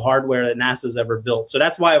pieces of hardware that NASA's ever built. So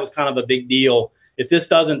that's why it was kind of a big deal. If this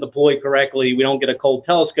doesn't deploy correctly, we don't get a cold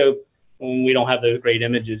telescope, and we don't have those great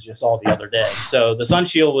images you saw the other day. So the Sun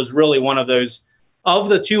Shield was really one of those. Of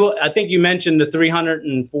the two, I think you mentioned the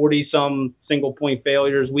 340-some single-point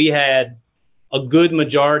failures. We had a good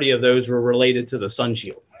majority of those were related to the Sun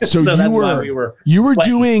Shield. So that's why we were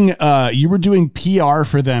doing PR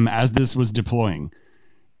for them as this was deploying.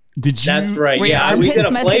 Did you? That's right. Yeah, we did a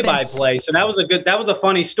play-by-play. So that was a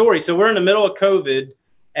funny story. So we're in the middle of COVID,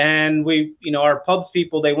 and our pubs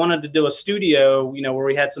people, they wanted to do a studio, where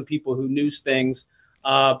we had some people who knew things.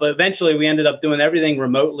 But eventually we ended up doing everything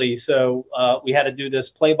remotely. So we had to do this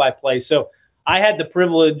play-by-play. So I had the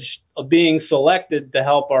privilege of being selected to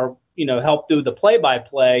help help do the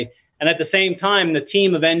play-by-play. And at the same time, the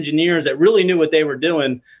team of engineers that really knew what they were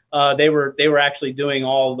doing, they were actually doing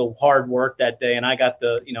all the hard work that day. And I got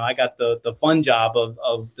the fun job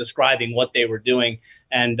of describing what they were doing.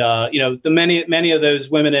 And the many of those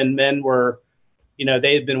women and men were,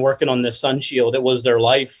 they had been working on this Sun Shield. It was their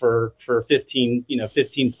life for 15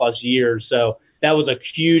 plus years. So that was a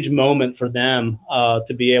huge moment for them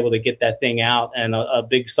to be able to get that thing out, and a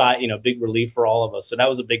big big relief for all of us. So that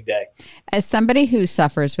was a big day. As somebody who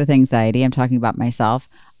suffers with anxiety, I'm talking about myself.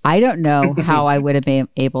 I don't know how I would have been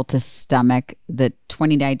able to stomach the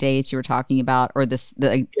 29 days you were talking about, or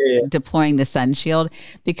deploying the Sun Shield,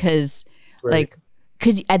 because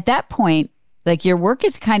because at that point, like, your work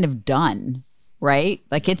is kind of done, right?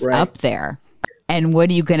 Like, it's up there. And what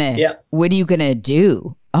are you gonna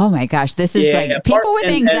do? Oh my gosh, this is people with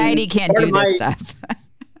anxiety can't do this stuff.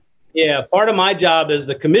 Yeah, part of my job as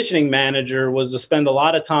the commissioning manager was to spend a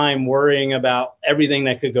lot of time worrying about everything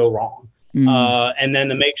that could go wrong. And then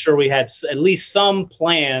to make sure we had at least some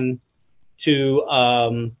plan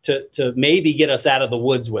to maybe get us out of the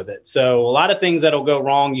woods with it. So a lot of things that'll go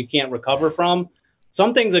wrong you can't recover from.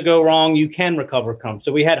 Some things that go wrong you can recover from.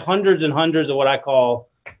 So we had hundreds and hundreds of what I call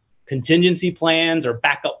contingency plans or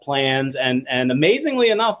backup plans, and amazingly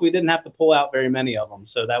enough, we didn't have to pull out very many of them.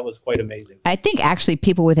 So that was quite amazing. I think actually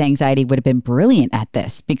people with anxiety would have been brilliant at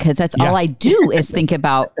this, because that's all I do is think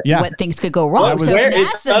about what things could go wrong.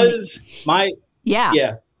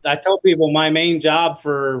 I tell people my main job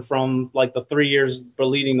from like the 3 years for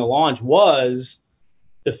leading the launch was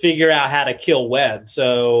to figure out how to kill Webb.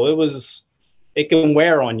 So it can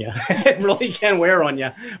wear on you. It really can wear on you,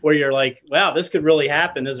 where you're like, wow, this could really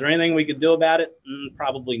happen. Is there anything we could do about it?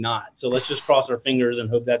 Probably not. So let's just cross our fingers and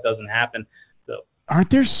hope that doesn't happen. So, aren't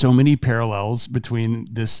there so many parallels between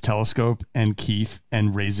this telescope and Keith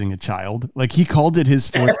and raising a child? Like, he called it his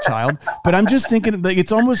 4th child, but I'm just thinking, like,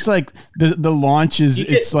 it's almost like the launch is,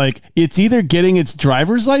 it's like, it's either getting its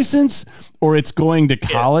driver's license or it's going to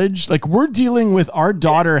college. Like, we're dealing with, our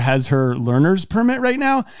daughter has her learner's permit right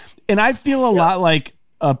now. And I feel a lot like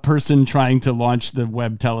a person trying to launch the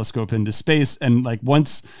Webb telescope into space. And like,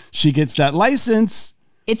 once she gets that license,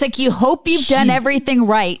 It's like you hope you've done everything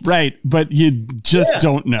right. Right, but you just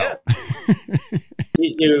don't know.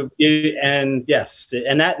 Yeah. And yes,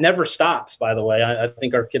 and that never stops, by the way. I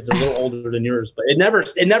think our kids are a little older than yours, but it never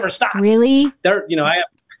stops. Really?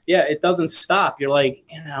 It doesn't stop. You're like,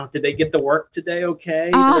 did they get to work today? Okay.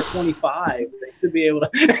 They're 25. They should be able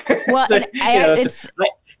to. Well, and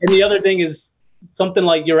the other thing is something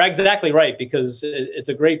like, you're exactly right, because it's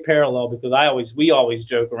a great parallel, because we always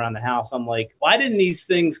joke around the house. I'm like, why didn't these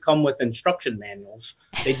things come with instruction manuals?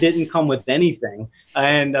 They didn't come with anything.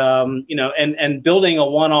 And, and building a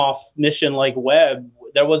one-off mission like Webb,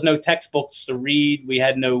 there was no textbooks to read. We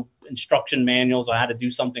had no instruction manuals on how to do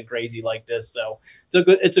something crazy like this. So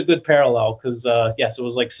it's a good parallel, because yes, it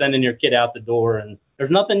was like sending your kid out the door, and there's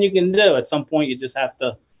nothing you can do. At some point, you just have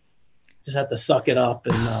to suck it up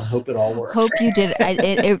and hope it all works. Hope you did.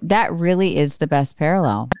 That really is the best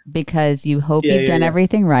parallel, because you hope you've done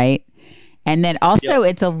everything right. And then also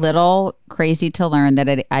it's a little crazy to learn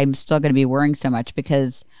that I'm still going to be worrying so much,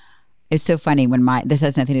 because it's so funny this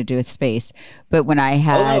has nothing to do with space, but when I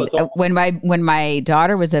had, when my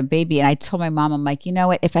daughter was a baby, and I told my mom, I'm like, you know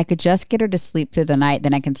what, if I could just get her to sleep through the night,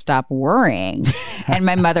 then I can stop worrying. And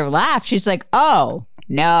my mother laughed. She's like, oh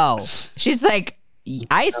no. She's like,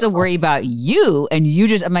 I used to worry about you, and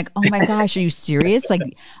I'm like, oh my gosh, are you serious? Like,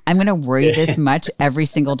 I'm going to worry this much every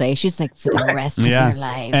single day. She's like, for the rest of your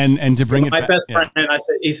life. And to bring my best friend, I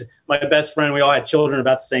said, he's my best friend. We all had children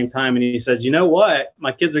about the same time. And he says, you know what?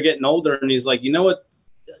 My kids are getting older. And he's like, you know what?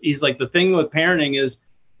 He's like, the thing with parenting is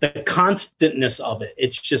the constantness of it.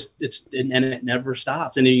 And it never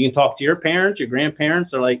stops. And you can talk to your parents, your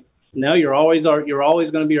grandparents are like, no, you're always going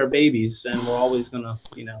to be our babies, and we're always going to,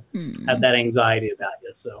 have that anxiety about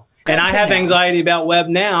you. So, and I have anxiety about Webb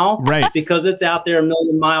now, right? Because it's out there a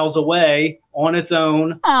million miles away on its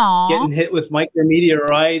own, getting hit with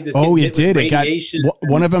micrometeorites. It did. It got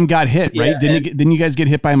one of them got hit, right? Didn't you guys get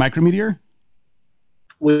hit by a micrometeor?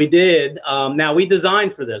 We did. Now we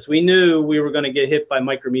designed for this. We knew we were going to get hit by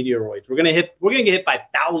micrometeoroids. We're going to get hit by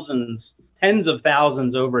thousands, tens of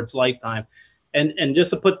thousands over its lifetime. And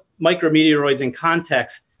just to put micrometeoroids in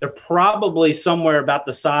context, they're probably somewhere about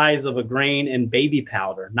the size of a grain in baby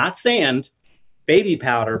powder, not sand, baby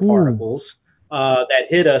powder particles that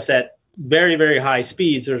hit us at very, very high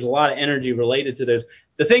speeds. There's a lot of energy related to those.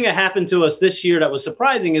 The thing that happened to us this year that was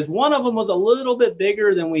surprising is one of them was a little bit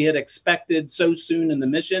bigger than we had expected so soon in the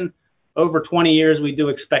mission. Over 20 years, we do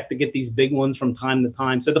expect to get these big ones from time to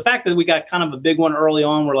time. So the fact that we got kind of a big one early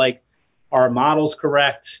on, we're like, are our models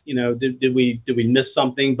correct? Did we miss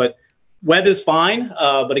something? But Webb is fine.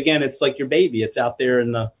 But again, it's like your baby. It's out there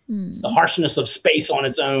in the harshness of space on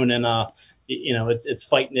its own, and it's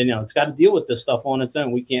fighting. It's got to deal with this stuff on its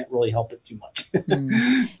own. We can't really help it too much.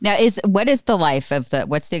 Now, what's the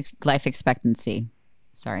life expectancy?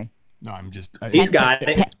 Sorry. No, I'm just. He's got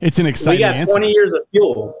it. It's an exciting answer. We got 20 years of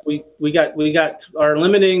fuel. We got our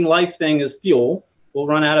limiting life thing is fuel. We'll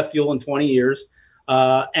run out of fuel in 20 years.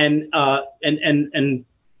 And our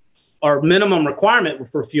minimum requirement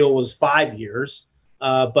for fuel was 5 years.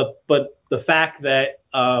 But the fact that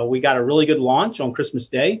we got a really good launch on Christmas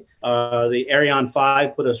Day, the Ariane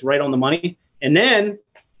 5 put us right on the money. And then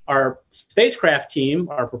our spacecraft team,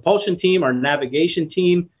 our propulsion team, our navigation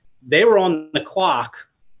team, they were on the clock,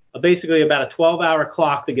 basically about a 12-hour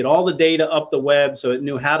clock to get all the data up the Webb so it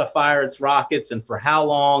knew how to fire its rockets and for how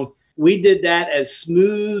long. We did that as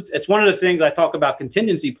smooth. It's one of the things I talk about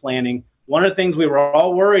contingency planning. One of the things we were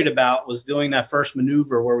all worried about was doing that first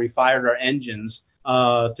maneuver where we fired our engines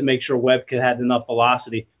to make sure Webb had enough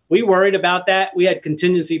velocity. We worried about that. We had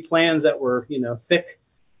contingency plans that were, thick,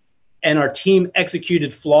 and our team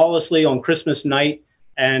executed flawlessly on Christmas night.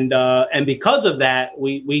 And because of that,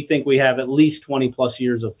 we think we have at least 20 plus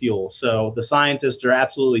years of fuel. So the scientists are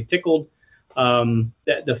absolutely tickled.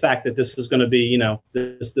 The fact that this is going to be,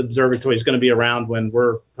 this observatory is going to be around when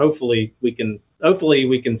hopefully we can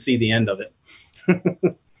see the end of it.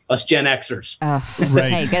 Us Gen Xers.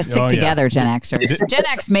 Right. Hey, you gotta stick together, Gen Xers. Gen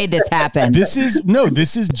X made this happen. This is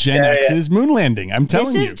Gen X's moon landing. I'm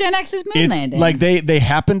telling you. This is Gen X's moon landing. Like they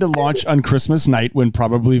happened to launch on Christmas night when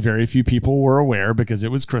probably very few people were aware because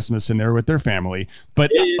it was Christmas and they were with their family.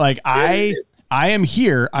 But I am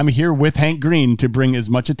here. I'm here with Hank Green to bring as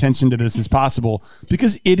much attention to this as possible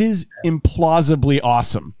because it is implausibly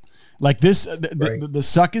awesome. Like this, the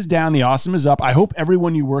suck is down, the awesome is up. I hope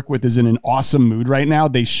everyone you work with is in an awesome mood right now.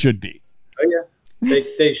 They should be. Oh yeah,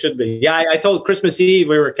 they should be. Yeah, I told Christmas Eve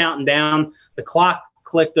we were counting down. The clock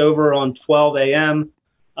clicked over on 12 a.m.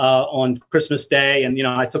 On Christmas Day, and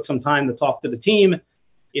I took some time to talk to the team.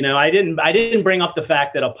 I didn't bring up the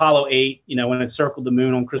fact that Apollo 8, when it circled the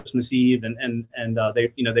moon on Christmas Eve, and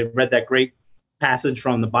they read that great passage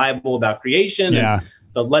from the Bible about creation. Yeah. And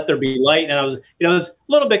the let there be light. And I was, it was a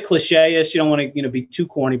little bit cliche-ish. You don't want to, be too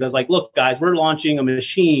corny, but I was like, look, guys, we're launching a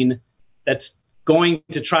machine that's going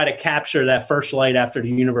to try to capture that first light after the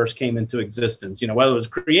universe came into existence. Whether it was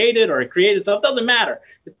created or it created itself, doesn't matter.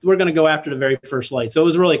 We're going to go after the very first light. So it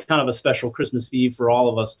was really kind of a special Christmas Eve for all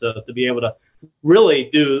of us to be able to really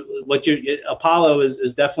do what Apollo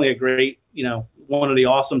is definitely a great, one of the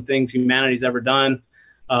awesome things humanity's ever done.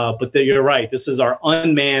 But you're right. This is an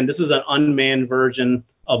unmanned version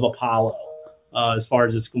of Apollo as far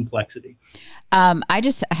as its complexity. I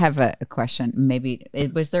just have a question. Maybe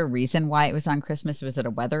was there a reason why it was on Christmas? Was it a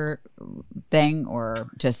weather thing or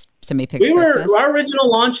just somebody picked Christmas? Our original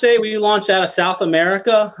launch day, we launched out of South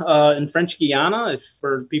America in French Guiana.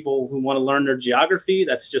 For people who want to learn their geography,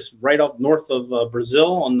 that's just right up north of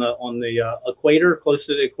Brazil on the equator, close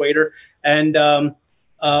to the equator. And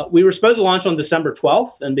we were supposed to launch on December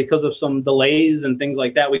 12th, and because of some delays and things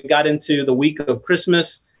like that, we got into the week of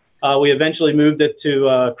Christmas. We eventually moved it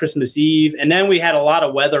to Christmas Eve, and then we had a lot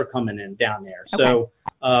of weather coming in down there. Okay.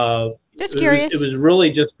 So just curious. It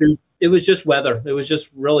was just weather. It was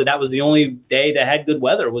just really, that was the only day that had good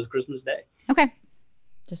weather was Christmas Day. Okay.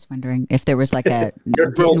 Just wondering if there was like a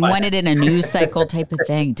didn't want it in a news cycle type of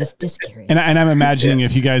thing. Just curious. And I'm imagining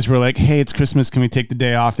if you guys were like, hey, it's Christmas, can we take the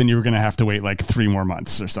day off? Then you were going to have to wait like 3 more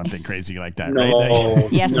months or something crazy like that, right?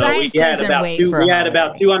 Yeah, science doesn't wait for. We had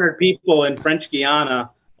about 200 people in French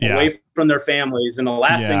Guiana away from their families, and the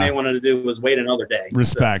last thing they wanted to do was wait another day.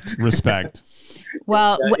 Respect.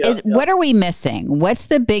 Well, what are we missing? What's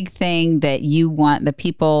the big thing that you want the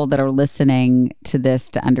people that are listening to this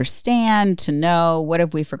to understand, to know? What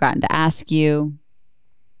have we forgotten to ask you?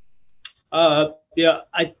 When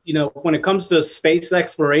it comes to space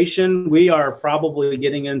exploration, we are probably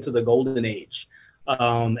getting into the golden age.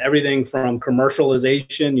 Everything from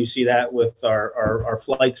commercialization, you see that with our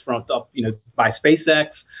flights from up, by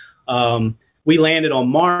SpaceX. We landed on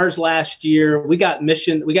Mars last year.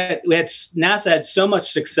 NASA had so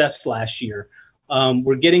much success last year.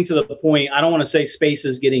 We're getting to the point, I don't want to say space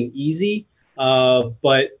is getting easy,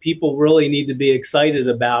 but people really need to be excited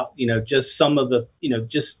about, just some of the,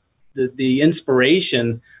 just the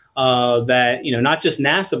inspiration that, not just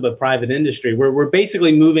NASA, but private industry. We're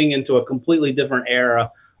basically moving into a completely different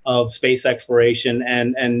era of space exploration.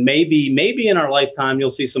 And maybe in our lifetime,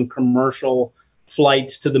 you'll see some commercial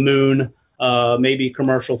flights to the moon. Maybe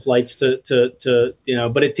commercial flights to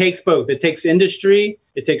but it takes both. It takes industry,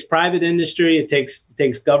 it takes private industry, it takes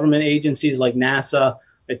government agencies like NASA.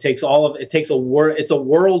 It's a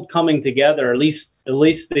world coming together, at least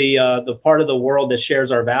the part of the world that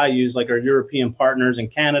shares our values, like our European partners in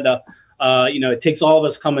Canada. It takes all of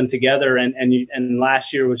us coming together, and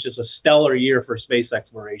last year was just a stellar year for space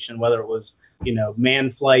exploration, whether it was,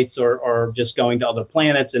 manned flights or just going to other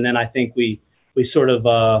planets. And then I think we sort of,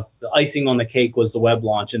 the icing on the cake was the Webb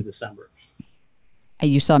launch in December.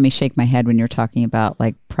 You saw me shake my head when you're talking about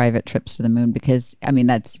like private trips to the moon, because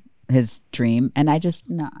that's his dream. And just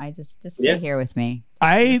stay here with me.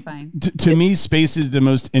 To me, space is the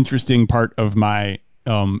most interesting part of my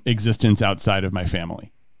existence outside of my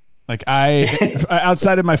family. Like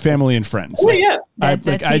outside of my family and friends. Oh, yeah.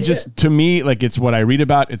 To me, like, it's what I read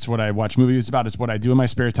about. It's what I watch movies about. It's what I do in my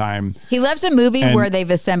spare time. He loves a movie where they've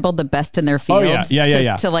assembled the best in their field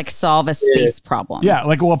to like solve a space problem. Yeah.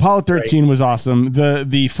 Like, Apollo 13 was awesome.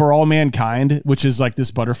 The For All Mankind, which is like this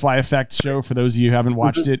butterfly effect show. For those of you who haven't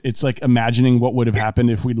watched it, it's like imagining what would have happened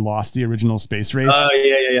if we'd lost the original space race.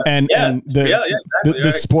 And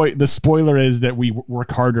the spoiler is that we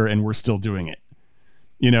work harder and we're still doing it.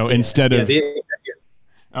 Instead of.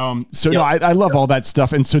 I love all that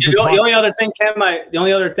stuff. And so the only other thing, Cam,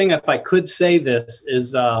 if I could say this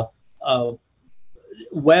is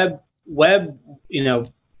Webb,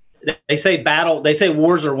 they say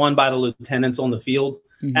wars are won by the lieutenants on the field.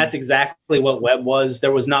 Mm-hmm. That's exactly what Webb was.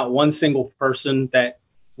 There was not one single person that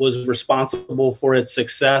was responsible for its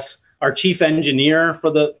success. Our chief engineer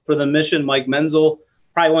for the mission, Mike Menzel,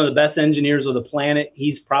 probably one of the best engineers of the planet.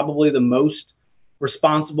 He's probably the most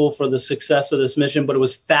responsible for the success of this mission, but it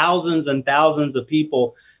was thousands and thousands of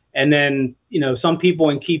people. And then, some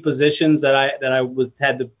people in key positions that I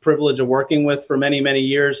had the privilege of working with for many, many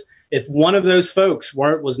years. If one of those folks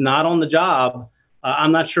was not on the job,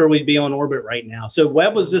 I'm not sure we'd be on orbit right now. So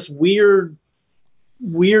Webb was this weird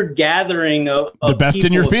gathering of the best people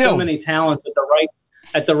in your with field, so many talents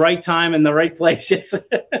at the right time in the right place. Yes.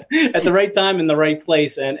 At the right time in the right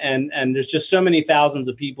place. And there's just so many thousands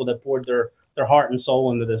of people that poured their their heart and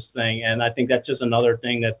soul into this thing. And I think that's just another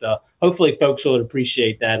thing that hopefully folks will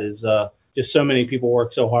appreciate, that is just so many people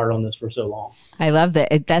work so hard on this for so long. I love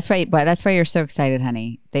that. That's right. But that's why you're so excited,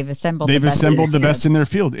 honey. They've assembled the best in their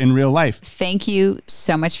field in real life. Thank you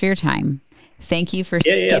so much for your time. Thank you for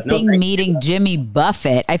skipping meeting Jimmy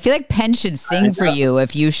Buffett. I feel like Penn should sing for you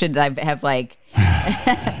if you should have like,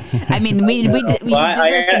 I mean, we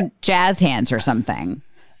deserve some jazz hands or something.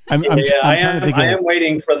 I am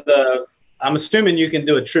waiting for I'm assuming you can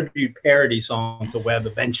do a tribute parody song to Webb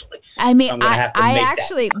eventually. I mean,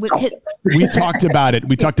 we talked about it.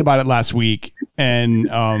 We talked about it last week, and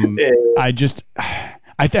I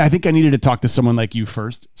think I needed to talk to someone like you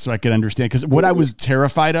first so I could understand, because what I was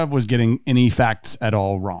terrified of was getting any facts at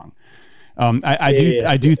all wrong.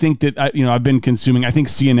 I do think that I've been consuming. I think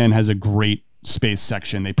CNN has a great space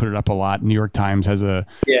section. They put it up a lot. New York Times has a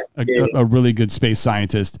really good space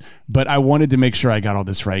scientist. But I wanted to make sure I got all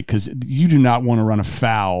this right, because you do not want to run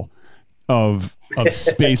afoul of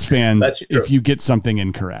space fans if you get something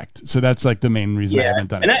incorrect. So that's like the main reason I haven't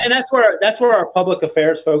done it. And that's where our public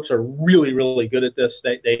affairs folks are really, really good at this.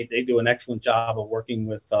 They do an excellent job of working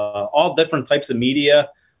with all different types of media.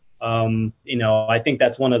 I think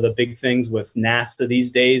that's one of the big things with NASA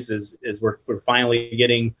these days is we're finally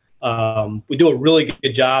getting. We do a really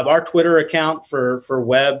good job. Our Twitter account for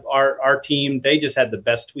Webb, our team, they just had the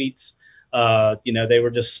best tweets. They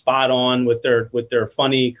were just spot on with their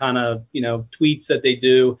funny kind of, tweets that they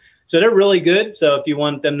do. So they're really good. So if you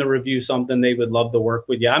want them to review something, they would love to work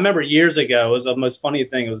with you. I remember years ago, it was the most funny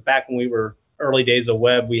thing. It was back when we were early days of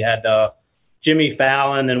Webb. We had Jimmy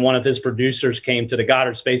Fallon and one of his producers came to the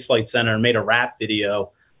Goddard Space Flight Center and made a rap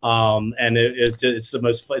video. And it's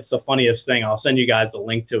the funniest thing. I'll send you guys a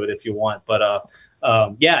link to it if you want. But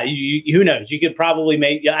who knows? You could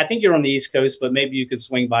probably I think you're on the East Coast, but maybe you could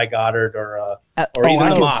swing by Goddard or even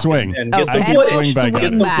I can swing. I can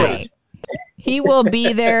swing by. He will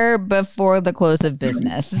be there before the close of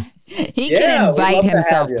business. He can invite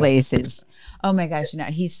himself places. Oh my gosh!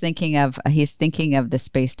 He's thinking of the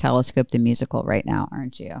Space Telescope, the musical, right now,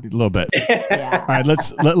 aren't you? A little bit. Yeah. All right,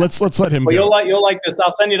 let's let him go. You'll like this.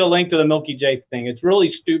 I'll send you the link to the Milky J thing. It's really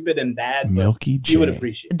stupid and bad. Milky J. You would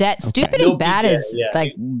appreciate that. Stupid and bad is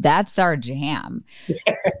that's our jam.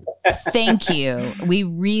 Thank you. We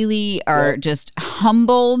really are just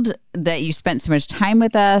humbled that you spent so much time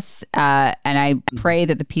with us, and I pray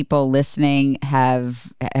that the people listening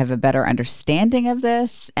have a better understanding of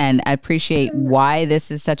this, and I appreciate why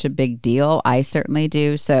this is such a big deal. I certainly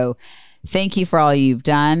do. So thank you for all you've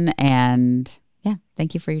done, and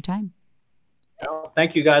thank you for your time. Well,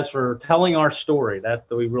 thank you guys for telling our story. That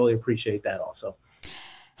we really appreciate that also.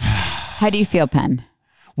 How do you feel, Penn?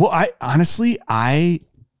 Well, I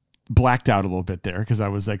blacked out a little bit there because I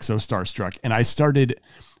was like so starstruck, and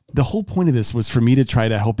the whole point of this was for me to try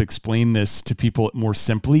to help explain this to people more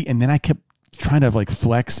simply. And then I kept trying to like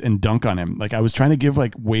flex and dunk on him. Like I was trying to give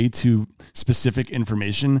like way too specific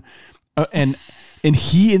information. And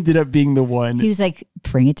he ended up being the one. He was like,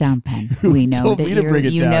 bring it down, Penn. We know that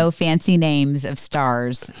you know fancy names of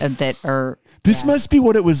stars that are. This must be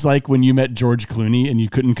what it was like when you met George Clooney and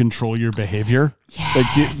you couldn't control your behavior. Yes.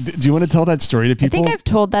 Like, do you want to tell that story to people? I think I've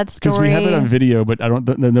told that story. Because we have it on video, but I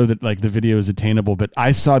don't know that like the video is attainable. But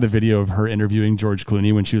I saw the video of her interviewing George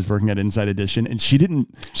Clooney when she was working at Inside Edition, and she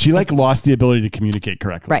lost the ability to communicate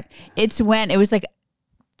correctly. Right. It was like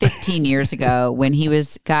 15 years ago when he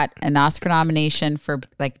got an Oscar nomination for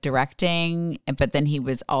like directing, but then he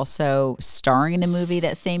was also starring in a movie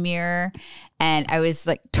that same year. And I was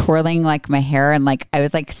like twirling like my hair, and like I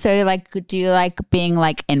was like, so like, do you like being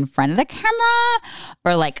like in front of the camera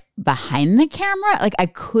or like behind the camera? Like I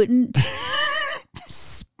couldn't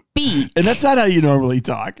speak. And that's not how you normally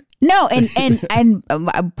talk. No, and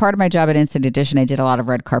part of my job at Instant Edition, I did a lot of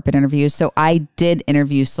red carpet interviews. So I did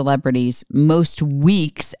interview celebrities most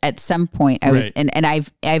weeks at some point. I was and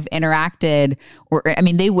I've interacted,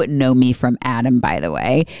 they wouldn't know me from Adam, by the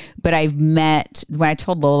way, but when I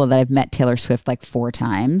told Lola that I've met Taylor Swift like 4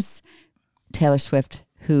 times. Taylor Swift,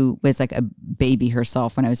 who was like a baby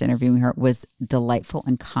herself when I was interviewing her, was delightful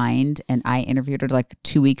and kind. And I interviewed her like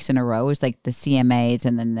 2 weeks in a row. It was like the CMAs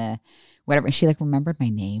and then the whatever. She like remembered my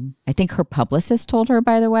name. I think her publicist told her,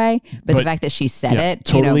 by the way, but the fact that she said it,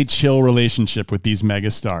 totally chill relationship with these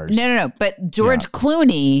mega stars. No. But George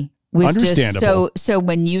Clooney was understandable. Just so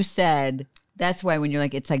when you said, that's why when you're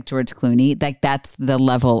like, it's like George Clooney, like that's the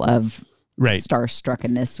level of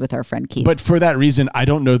starstruckness with our friend Keith. But for that reason, I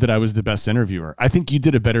don't know that I was the best interviewer. I think you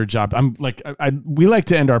did a better job. I'm like, we like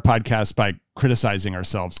to end our podcast by criticizing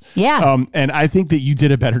ourselves. Yeah. And I think that you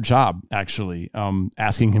did a better job actually,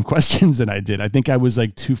 asking him questions than I did. I think I was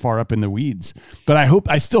like too far up in the weeds, but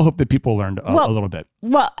I still hope that people learned a little bit.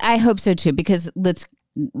 Well, I hope so too, because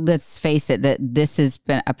let's face it, that this has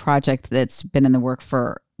been a project that's been in the work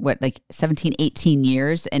for 17, 18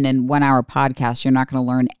 years. And in 1 hour podcast, you're not going to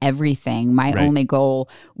learn everything. My only goal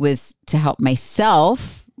was to help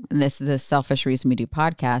myself, and this is the selfish reason we do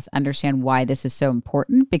podcasts, understand why this is so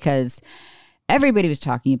important, because everybody was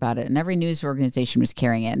talking about it and every news organization was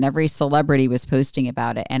carrying it and every celebrity was posting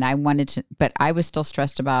about it. And but I was still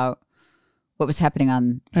stressed about what was happening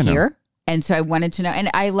on here. And so I wanted to know, and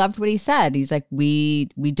I loved what he said. He's like, we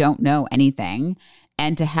don't know anything.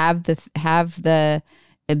 And to have the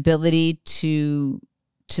ability to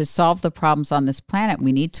solve the problems on this planet,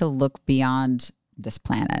 we need to look beyond this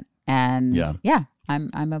planet. And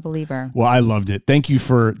I'm a believer. Well, I loved it. Thank you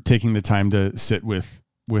for taking the time to sit with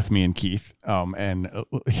me and Keith, and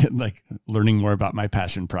like learning more about my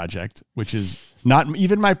passion project, which is not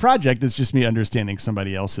even my project. It's just me understanding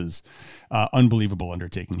somebody else's unbelievable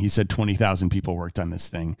undertaking. He said 20,000 people worked on this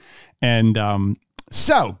thing. And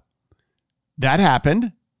so that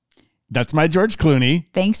happened. That's my George Clooney.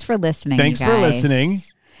 Thanks for listening. Thanks for listening.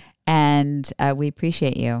 And we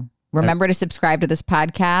appreciate you. Remember to subscribe to this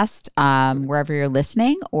podcast wherever you're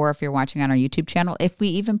listening, or if you're watching on our YouTube channel. If we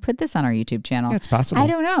even put this on our YouTube channel. Yeah, it's possible. I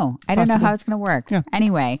don't know. I don't know how it's going to work. Yeah.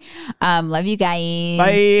 Anyway, love you guys.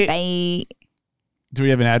 Bye. Bye. Do we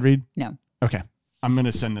have an ad read? No. Okay. I'm going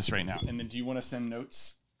to send this right now. And then do you want to send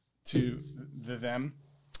notes to them?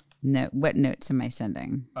 No. What notes am I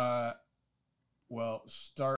sending? Well, start.